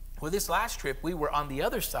 Well, this last trip, we were on the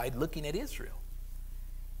other side looking at Israel.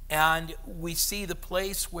 And we see the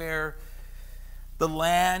place where the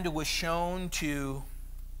land was shown to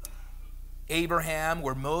Abraham,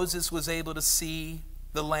 where Moses was able to see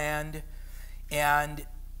the land. And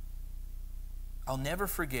I'll never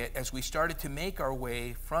forget, as we started to make our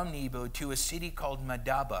way from Nebo to a city called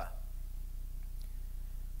Madaba,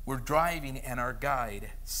 we're driving and our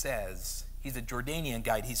guide says, he's a Jordanian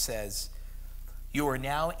guide, he says, "You are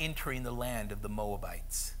now entering the land of the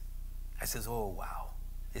Moabites." I says, "Oh, wow,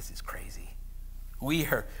 this is crazy. We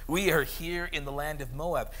are here in the land of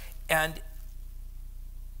Moab." And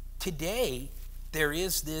today, there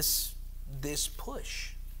is this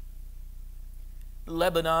push.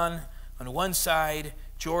 Lebanon on one side,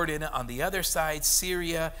 Jordan on the other side,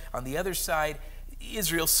 Syria on the other side,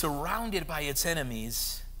 Israel surrounded by its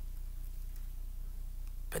enemies.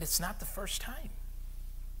 But it's not the first time.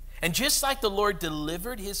 And just like the Lord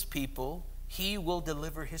delivered his people, he will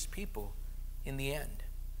deliver his people in the end.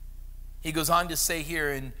 He goes on to say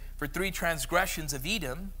here, for 3 transgressions of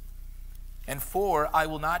Edom, and 4, I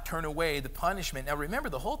will not turn away the punishment. Now remember,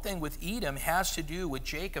 the whole thing with Edom has to do with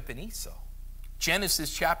Jacob and Esau.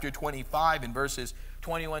 Genesis chapter 25 and verses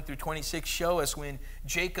 21 through 26 show us when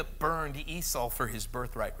Jacob burned Esau for his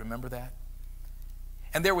birthright. Remember that?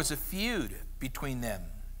 And there was a feud between them.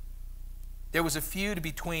 There was a feud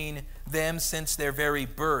between them since their very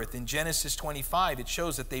birth. In Genesis 25, it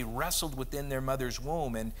shows that they wrestled within their mother's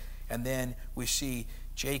womb. And then we see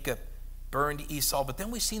Jacob burned Esau. But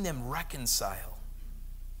then we see them reconcile.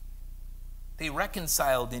 They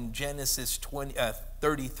reconciled in Genesis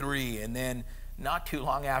 33. And then not too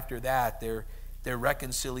long after that, their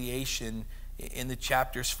reconciliation in the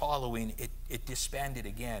chapters following, it disbanded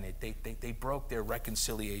again. They broke their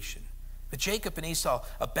reconciliation. But Jacob and Esau,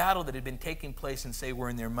 a battle that had been taking place and say were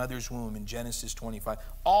in their mother's womb in Genesis 25,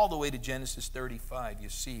 all the way to Genesis 35, you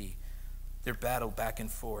see their battle back and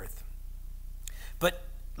forth. But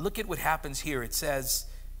look at what happens here. It says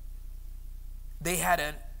they had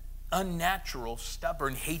an unnatural,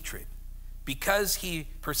 stubborn hatred because he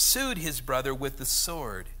pursued his brother with the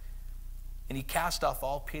sword, and he cast off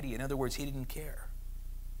all pity. In other words, he didn't care.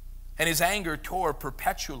 And his anger tore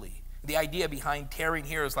perpetually. The idea behind tearing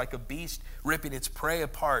here is like a beast ripping its prey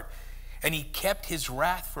apart. And he kept his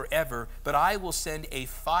wrath forever. But I will send a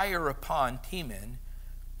fire upon Teman,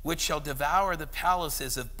 which shall devour the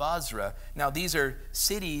palaces of Basra. Now these are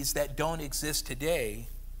cities that don't exist today,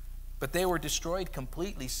 but they were destroyed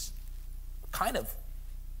completely, kind of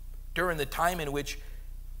during the time in which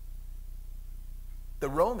the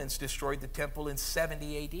Romans destroyed the temple in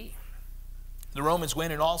 70 A.D. The Romans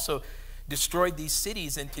went and also destroyed these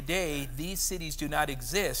cities, and today these cities do not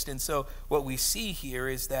exist. And so what we see here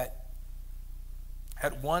is that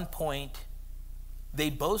at one point they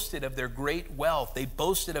boasted of their great wealth. They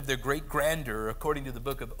boasted of their great grandeur, according to the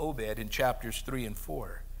book of Obed in chapters 3 and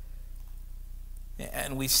 4.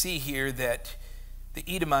 And we see here that the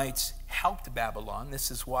Edomites helped Babylon. This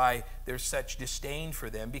is why there's such disdain for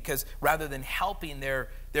them, because rather than helping their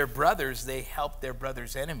brothers, they helped their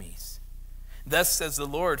brothers' enemies. Thus says the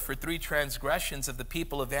Lord, for 3 transgressions of the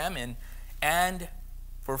people of Ammon, and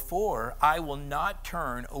for 4, I will not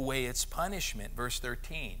turn away its punishment. Verse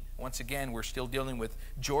 13. Once again, we're still dealing with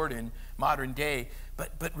Jordan, modern day.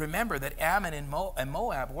 But remember that Ammon and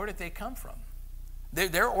Moab, where did they come from?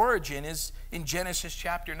 Their origin is in Genesis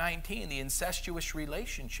chapter 19, the incestuous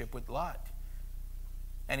relationship with Lot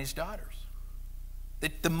and his daughters.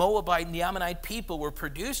 The Moabite and the Ammonite people were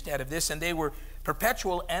produced out of this, and they were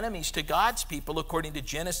perpetual enemies to God's people, according to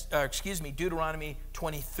Deuteronomy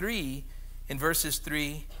 23 in verses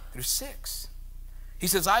 3 through 6. He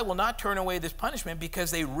says, I will not turn away this punishment because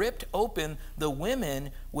they ripped open the women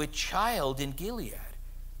with child in Gilead,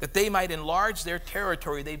 that they might enlarge their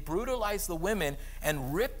territory. They brutalized the women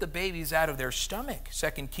and ripped the babies out of their stomach. 2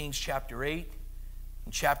 Kings chapter 8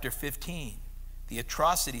 and chapter 15, the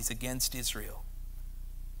atrocities against Israel.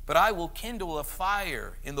 But I will kindle a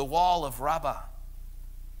fire in the wall of Rabbah.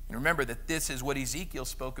 And remember that this is what Ezekiel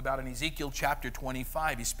spoke about in Ezekiel chapter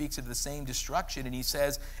 25. He speaks of the same destruction, and he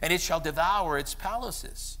says, and it shall devour its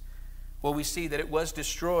palaces. Well, we see that it was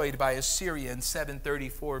destroyed by Assyria in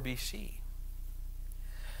 734 BC.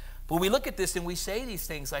 But we look at this and we say these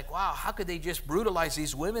things like, wow, how could they just brutalize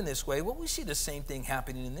these women this way? Well, we see the same thing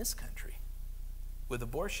happening in this country with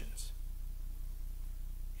abortions.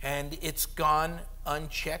 And it's gone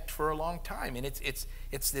unchecked for a long time. And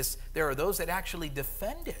there are those that actually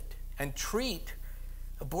defend it and treat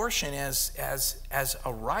abortion as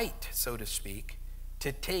a right, so to speak,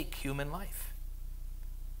 to take human life.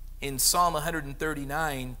 In Psalm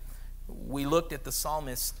 139, we looked at the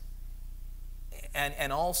psalmist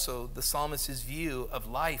and also the psalmist's view of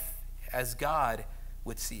life as God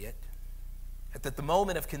would see it. At the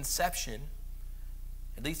moment of conception,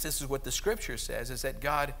 at least this is what the scripture says, is that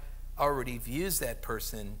God already views that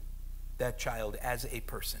person, that child, as a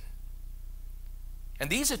person. And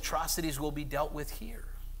these atrocities will be dealt with here.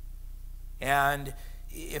 And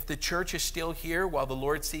if the church is still here while the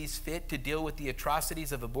Lord sees fit to deal with the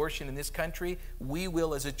atrocities of abortion in this country, we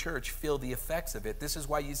will as a church feel the effects of it. This is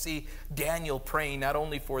why you see Daniel praying not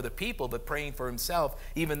only for the people, but praying for himself,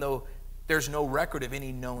 even though there's no record of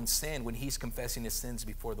any known sin when he's confessing his sins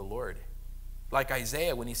before the Lord. Like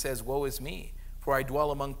Isaiah when he says, "Woe is me, for I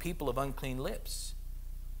dwell among people of unclean lips."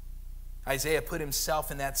 Isaiah put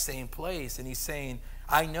himself in that same place, and he's saying,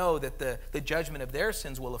 I know that the judgment of their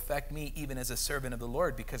sins will affect me even as a servant of the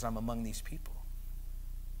Lord because I'm among these people.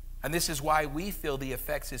 And this is why we feel the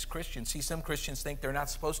effects as Christians. See, some Christians think they're not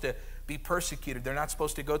supposed to be persecuted. They're not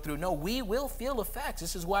supposed to go through. No, we will feel effects.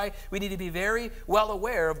 This is why we need to be very well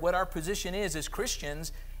aware of what our position is as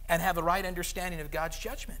Christians and have a right understanding of God's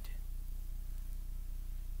judgment.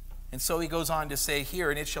 And so he goes on to say here,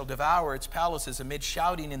 "And it shall devour its palaces amid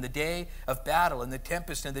shouting in the day of battle, and the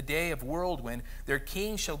tempest in the day of whirlwind. Their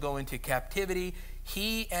king shall go into captivity,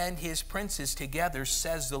 he and his princes together,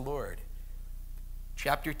 says the Lord."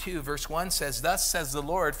 Chapter 2, verse 1 says, "Thus says the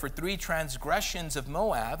Lord, for 3 transgressions of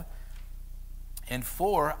Moab, and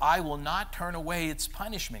 4, I will not turn away its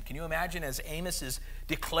punishment." Can you imagine as Amos is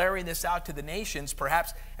declaring this out to the nations,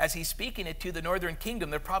 perhaps as he's speaking it to the northern kingdom,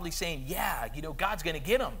 they're probably saying, yeah, God's going to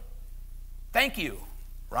get them. Thank you,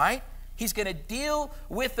 right? He's going to deal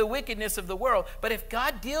with the wickedness of the world. But if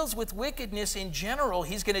God deals with wickedness in general,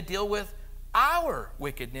 he's going to deal with our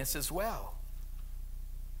wickedness as well.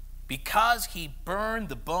 "Because he burned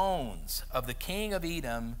the bones of the king of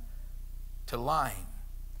Edom to lime.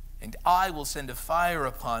 And I will send a fire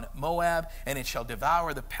upon Moab, and it shall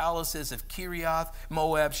devour the palaces of Kirioth.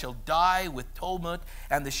 Moab shall die with tumult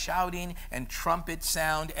and the shouting and trumpet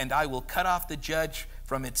sound, and I will cut off the judge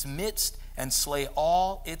from its midst and slay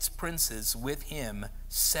all its princes with him,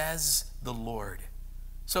 says the Lord."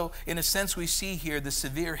 So, in a sense, we see here the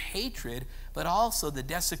severe hatred, but also the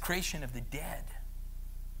desecration of the dead.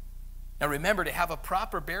 Now, remember, to have a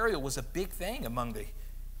proper burial was a big thing among the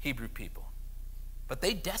Hebrew people. But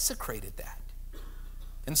they desecrated that.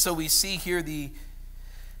 And so we see here the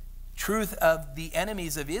truth of the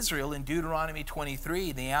enemies of Israel in Deuteronomy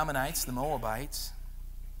 23, the Ammonites, the Moabites.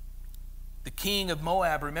 The king of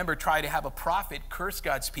Moab, remember, tried to have a prophet curse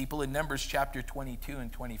God's people in Numbers chapter 22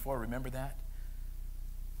 and 24. Remember that?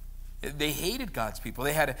 They hated God's people.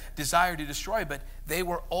 They had a desire to destroy, but they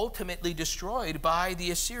were ultimately destroyed by the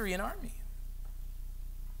Assyrian army.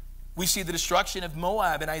 We see the destruction of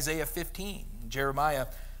Moab in Isaiah 15, Jeremiah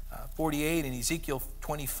 48, and Ezekiel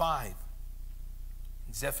 25,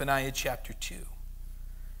 and Zephaniah chapter 2.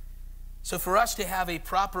 So for us to have a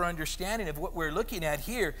proper understanding of what we're looking at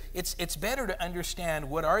here, it's better to understand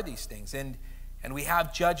what are these things. And we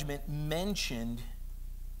have judgment mentioned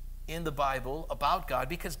in the Bible about God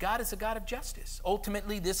because God is a God of justice.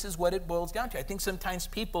 Ultimately, this is what it boils down to. I think sometimes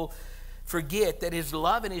people forget that his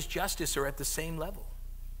love and his justice are at the same level.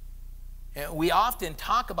 And we often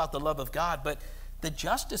talk about the love of God, but the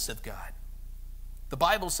justice of God. The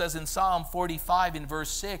Bible says in Psalm 45 in verse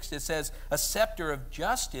 6, it says, "A scepter of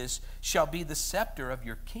justice shall be the scepter of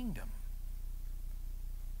your kingdom."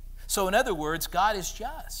 So in other words, God is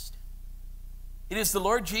just. It is the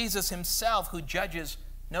Lord Jesus himself who judges,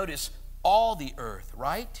 notice, all the earth,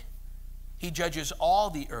 right? He judges all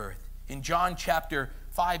the earth. In John chapter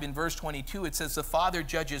 5 in verse 22, it says, "The Father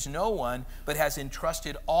judges no one, but has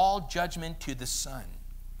entrusted all judgment to the Son."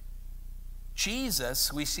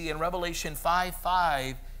 Jesus, we see in Revelation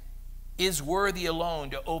 5:5, is worthy alone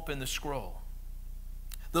to open the scroll.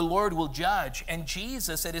 The Lord will judge, and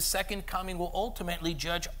Jesus at his second coming will ultimately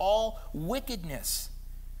judge all wickedness.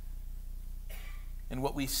 And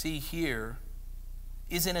what we see here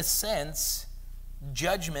is, in a sense,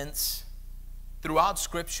 judgments throughout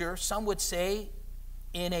Scripture, some would say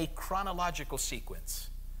in a chronological sequence.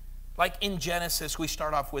 Like in Genesis, we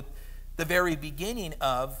start off with the very beginning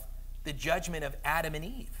of the judgment of Adam and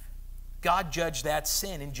Eve. God judged that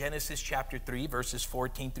sin in Genesis chapter 3, verses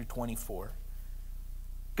 14 through 24.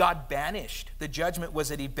 God banished. The judgment was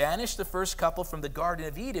that he banished the first couple from the Garden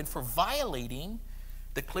of Eden for violating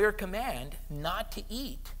the clear command not to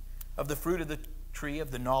eat of the fruit of the tree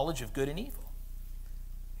of the knowledge of good and evil.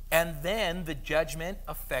 And then the judgment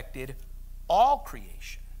affected all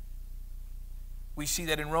creation. We see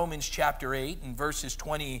that in Romans chapter 8 and verses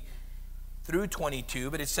 20 through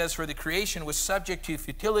 22, but it says, "For the creation was subject to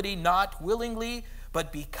futility, not willingly,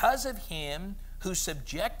 but because of him who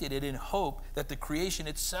subjected it, in hope that the creation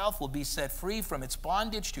itself will be set free from its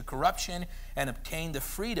bondage to corruption and obtain the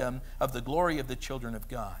freedom of the glory of the children of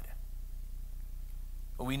God."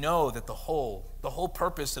 But we know that the whole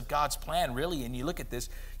purpose of God's plan, really, and you look at this,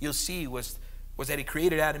 you'll see was that he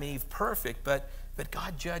created Adam and Eve perfect, but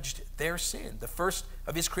God judged their sin. The first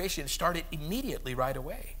of his creation started immediately right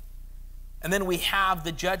away. And then we have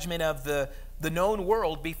the judgment of the known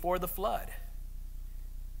world before the flood.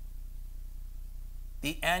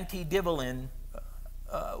 The antediluvian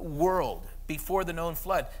world before the known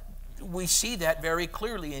flood. We see that very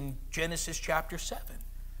clearly in Genesis chapter 7,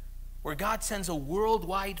 where God sends a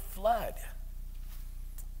worldwide flood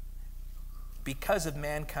because of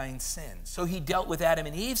mankind's sin. So he dealt with Adam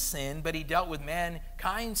and Eve's sin, but he dealt with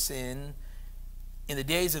mankind's sin in the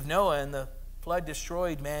days of Noah, and the flood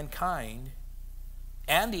destroyed mankind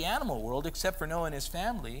and the animal world except for Noah and his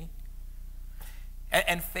family.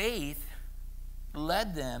 And faith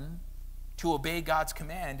led them to obey God's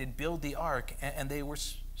command and build the ark, and they were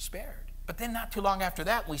spared. But then not too long after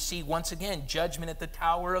that, we see once again judgment at the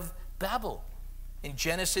Tower of Babel in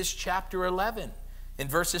Genesis chapter 11 in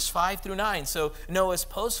verses 5 through 9. So Noah's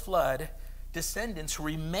post-flood descendants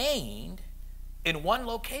remained in one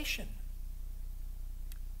location,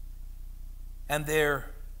 and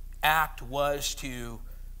their act was to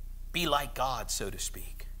be like God, so to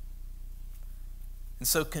speak. And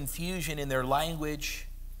so confusion in their language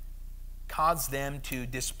caused them to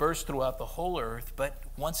disperse throughout the whole earth. But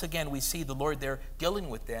once again, we see the Lord there dealing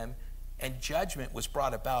with them, and judgment was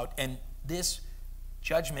brought about. And this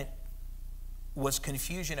judgment was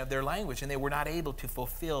confusion of their language, and they were not able to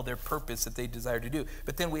fulfill their purpose that they desired to do.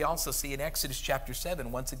 But then we also see in Exodus chapter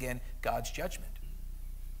 7, once again, God's judgment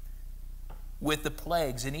with the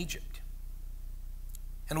plagues in Egypt.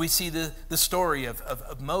 And we see the story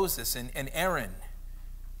of Moses and Aaron.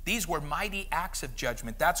 These were mighty acts of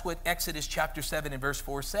judgment. That's what Exodus chapter 7 and verse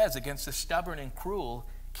 4 says, against a stubborn and cruel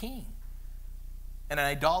king and an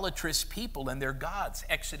idolatrous people and their gods.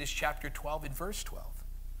 Exodus chapter 12 and verse 12.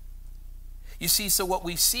 You see, so what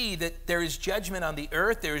we see, that there is judgment on the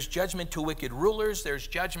earth, there is judgment to wicked rulers, there's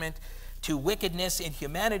judgment to wickedness in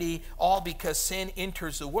humanity, all because sin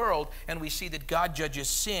enters the world, and we see that God judges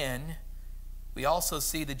sin. We also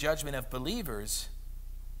see the judgment of believers,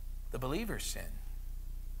 the believers' sin.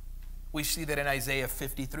 We see that in Isaiah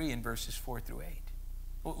 53 in verses 4 through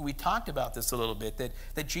 8. We talked about this a little bit,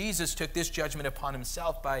 that Jesus took this judgment upon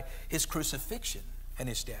himself by his crucifixion and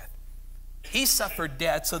his death. He suffered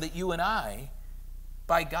death so that you and I,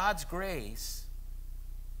 by God's grace,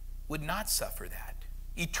 would not suffer that.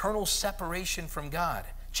 Eternal separation from God.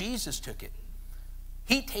 Jesus took it.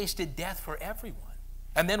 He tasted death for everyone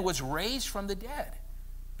and then was raised from the dead,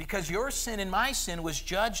 because your sin and my sin was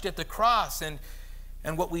judged at the cross.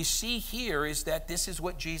 And what we see here is that this is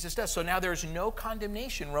what Jesus does. So now there's no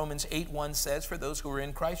condemnation, Romans 8:1 says, for those who are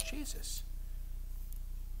in Christ Jesus.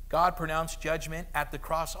 God pronounced judgment at the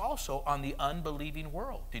cross also on the unbelieving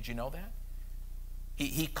world. Did you know that?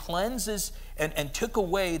 He cleanses and took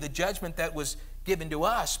away the judgment that was given to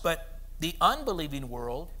us, but the unbelieving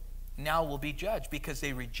world now will be judged because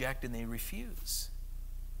they reject and they refuse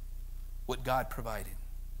what God provided.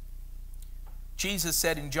 Jesus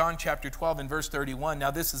said in John chapter 12 and verse 31, "Now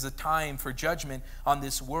this is a time for judgment on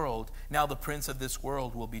this world. Now the prince of this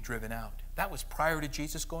world will be driven out." That was prior to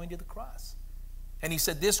Jesus going to the cross. And he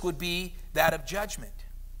said this would be that of judgment.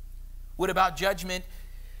 What about judgment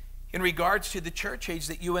in regards to the church age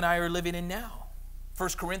that you and I are living in now?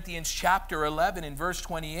 1 Corinthians chapter 11 and verse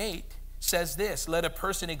 28 says this, "Let a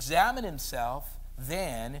person examine himself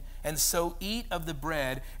then, and so eat of the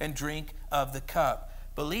bread and drink of the cup."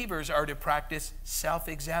 Believers are to practice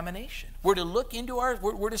self-examination. We're to look into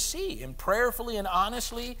we're to see and prayerfully and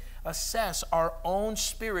honestly assess our own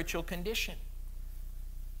spiritual condition.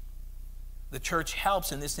 The church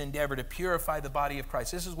helps in this endeavor to purify the body of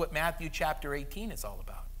Christ. This is what Matthew chapter 18 is all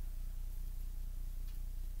about.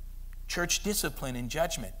 Church discipline and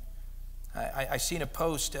judgment. I seen a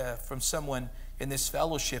post from someone in this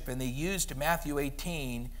fellowship, and they used Matthew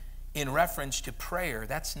 18 in reference to prayer.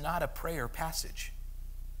 That's not a prayer passage.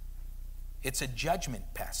 It's a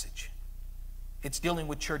judgment passage. It's dealing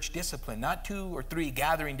with church discipline, not 2 or 3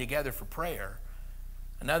 gathering together for prayer.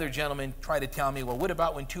 Another gentleman tried to tell me, well, what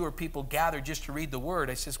about when two or people gather just to read the word?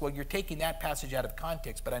 I says, well, you're taking that passage out of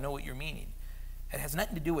context, but I know what you're meaning. It has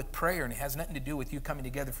nothing to do with prayer, and it has nothing to do with you coming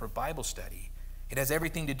together for a Bible study. It has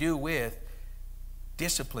everything to do with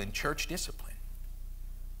discipline, church discipline.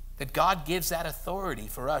 That God gives that authority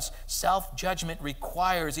for us. Self-judgment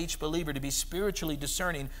requires each believer to be spiritually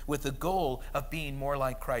discerning with the goal of being more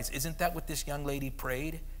like Christ. Isn't that what this young lady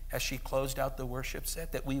prayed as she closed out the worship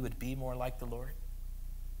set? That we would be more like the Lord?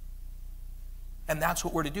 And that's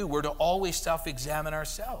what we're to do. We're to always self-examine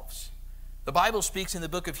ourselves. The Bible speaks in the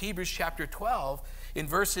book of Hebrews chapter 12 in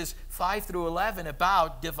verses 5 through 11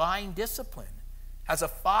 about divine discipline. As a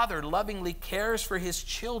father lovingly cares for his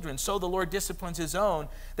children, so the Lord disciplines his own.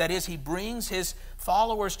 That is, he brings his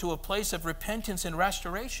followers to a place of repentance and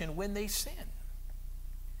restoration when they sin.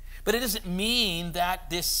 But it doesn't mean that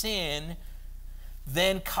this sin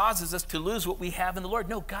then causes us to lose what we have in the Lord.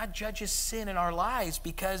 No, God judges sin in our lives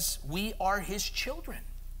because we are his children.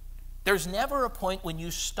 There's never a point when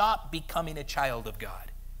you stop becoming a child of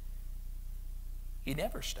God. You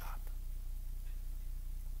never stop.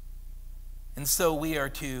 And so we are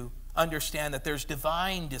to understand that there's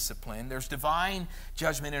divine discipline, there's divine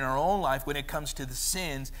judgment in our own life when it comes to the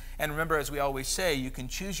sins. And remember, as we always say, you can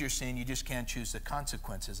choose your sin, you just can't choose the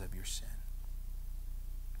consequences of your sin.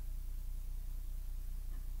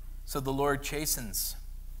 So the Lord chastens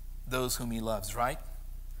those whom he loves, right?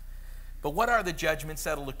 But what are the judgments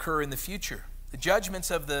that will occur in the future? The judgments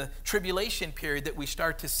of the tribulation period that we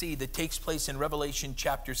start to see that takes place in Revelation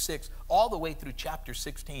chapter 6, all the way through chapter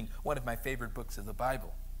 16, one of my favorite books of the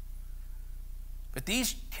Bible. But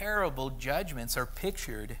these terrible judgments are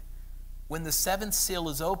pictured when the seventh seal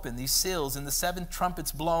is opened, these seals, and the seven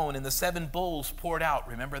trumpets blown, and the seven bowls poured out.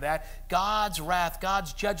 Remember that? God's wrath,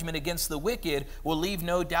 God's judgment against the wicked will leave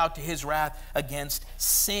no doubt to his wrath against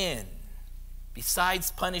sin. Besides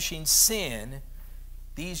punishing sin,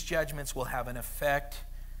 these judgments will have an effect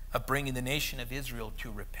of bringing the nation of Israel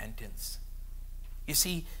to repentance. You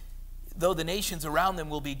see, though the nations around them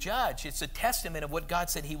will be judged, it's a testament of what God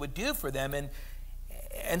said he would do for them.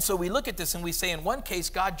 And so we look at this and we say, in one case,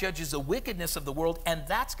 God judges the wickedness of the world, and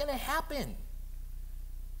that's going to happen.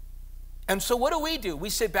 And so what do? We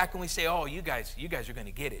sit back and we say, oh, you guys are going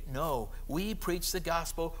to get it. No, we preach the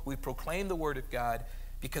gospel, we proclaim the word of God,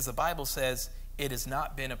 because the Bible says it has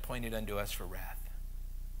not been appointed unto us for wrath.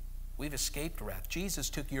 We've escaped wrath. Jesus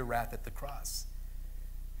took your wrath at the cross.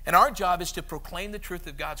 And our job is to proclaim the truth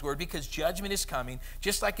of God's word, because judgment is coming,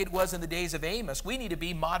 just like it was in the days of Amos. We need to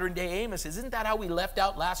be modern day Amos. Isn't that how we left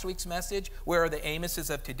out last week's message? Where are the Amoses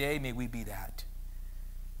of today? May we be that.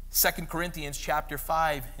 2 Corinthians chapter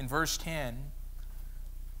 5 in verse 10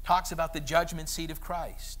 talks about the judgment seat of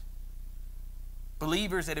Christ.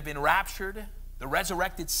 Believers that have been raptured, the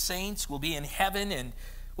resurrected saints, will be in heaven and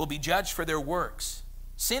will be judged for their works.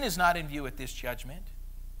 Sin is not in view at this judgment,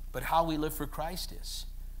 but how we live for Christ is.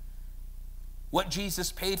 What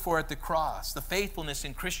Jesus paid for at the cross, the faithfulness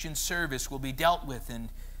in Christian service will be dealt with, and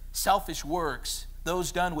selfish works,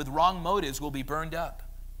 those done with wrong motives, will be burned up.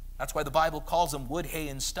 That's why the Bible calls them wood, hay,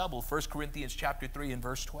 and stubble, 1 Corinthians chapter 3 and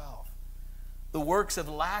verse 12. The works of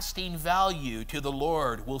lasting value to the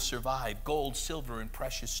Lord will survive, gold, silver, and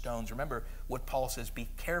precious stones. Remember what Paul says, be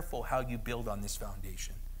careful how you build on this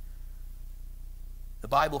foundation. The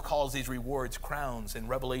Bible calls these rewards crowns in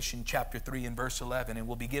Revelation chapter 3 and verse 11, and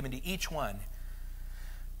will be given to each one.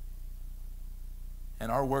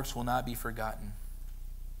 And our works will not be forgotten.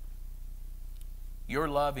 Your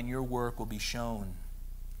love and your work will be shown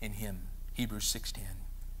in him, Hebrews 6:10.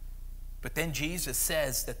 But then Jesus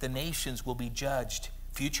says that the nations will be judged.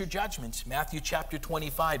 Future judgments, Matthew chapter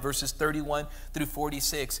 25, verses 31 through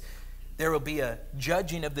 46. There will be a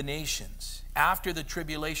judging of the nations. After the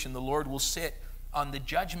tribulation, the Lord will sit on the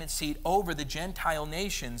judgment seat over the Gentile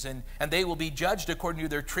nations, and they will be judged according to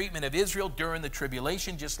their treatment of Israel during the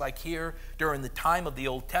tribulation, just like here during the time of the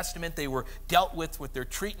Old Testament they were dealt with their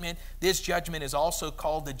treatment. This judgment is also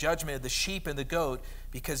called the judgment of the sheep and the goat,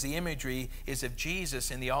 because the imagery is of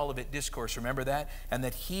Jesus in the Olivet Discourse, remember that? And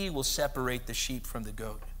that he will separate the sheep from the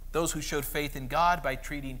goat. Those who showed faith in God by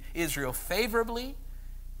treating Israel favorably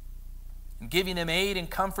and giving them aid and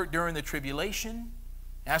comfort during the tribulation.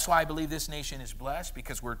 That's why I believe this nation is blessed,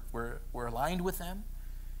 because we're aligned with them.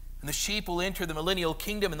 And the sheep will enter the millennial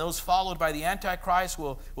kingdom, and those followed by the Antichrist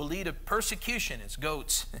will lead a persecution as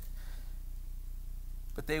goats.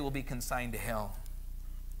 But they will be consigned to hell.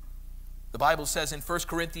 The Bible says in 1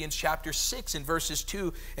 Corinthians chapter 6 in verses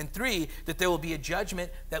 2 and 3 that there will be a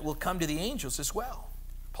judgment that will come to the angels as well.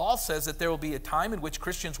 Paul says that there will be a time in which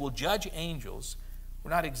Christians will judge angels.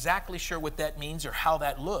 We're not exactly sure what that means or how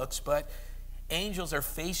that looks, but angels are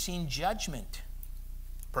facing judgment,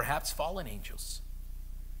 perhaps fallen angels.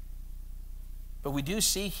 But we do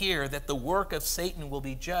see here that the work of Satan will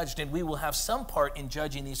be judged, and we will have some part in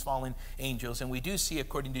judging these fallen angels. And we do see,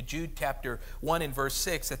 according to Jude chapter 1 and verse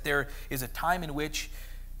 6, that there is a time in which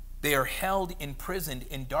they are held imprisoned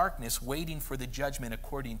in darkness, waiting for the judgment,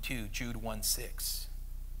 according to Jude 1:6.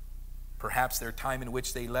 Perhaps their time in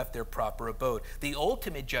which they left their proper abode. The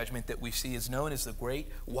ultimate judgment that we see is known as the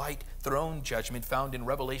great white throne judgment, found in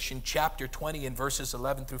Revelation chapter 20 and verses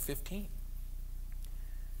 11 through 15.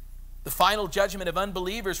 The final judgment of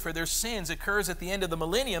unbelievers for their sins occurs at the end of the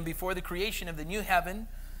millennium, before the creation of the new heaven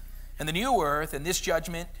and the new earth. And this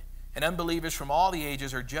judgment, and unbelievers from all the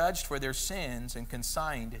ages are judged for their sins and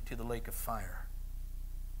consigned to the lake of fire.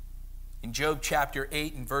 In Job chapter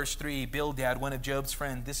 8 and verse 3, Bildad, one of Job's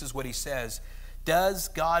friends, this is what he says: "Does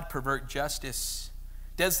God pervert justice?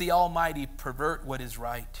 Does the Almighty pervert what is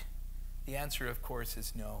right?" The answer, of course,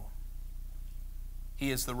 is no. He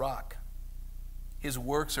is the rock. His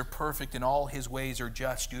works are perfect and all his ways are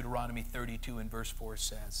just, Deuteronomy 32 and verse 4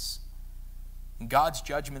 says. And God's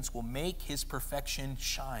judgments will make his perfection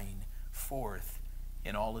shine forth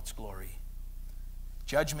in all its glory.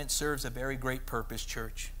 Judgment serves a very great purpose,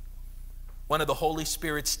 church. One of the Holy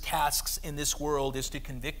Spirit's tasks in this world is to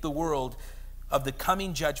convict the world of the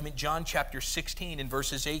coming judgment, John chapter 16 and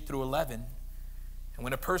verses 8 through 11. And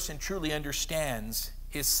when a person truly understands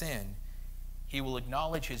his sin, he will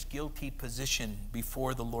acknowledge his guilty position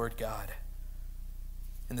before the Lord God.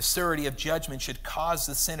 And the surety of judgment should cause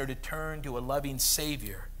the sinner to turn to a loving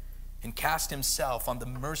Savior and cast himself on the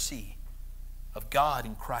mercy of God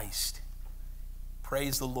in Christ.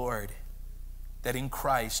 Praise the Lord that in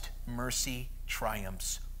Christ mercy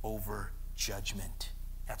triumphs over judgment.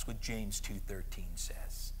 That's what James 2:13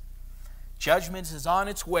 says. Judgment is on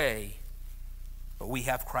its way, but we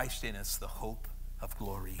have Christ in us, the hope of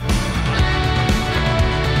glory.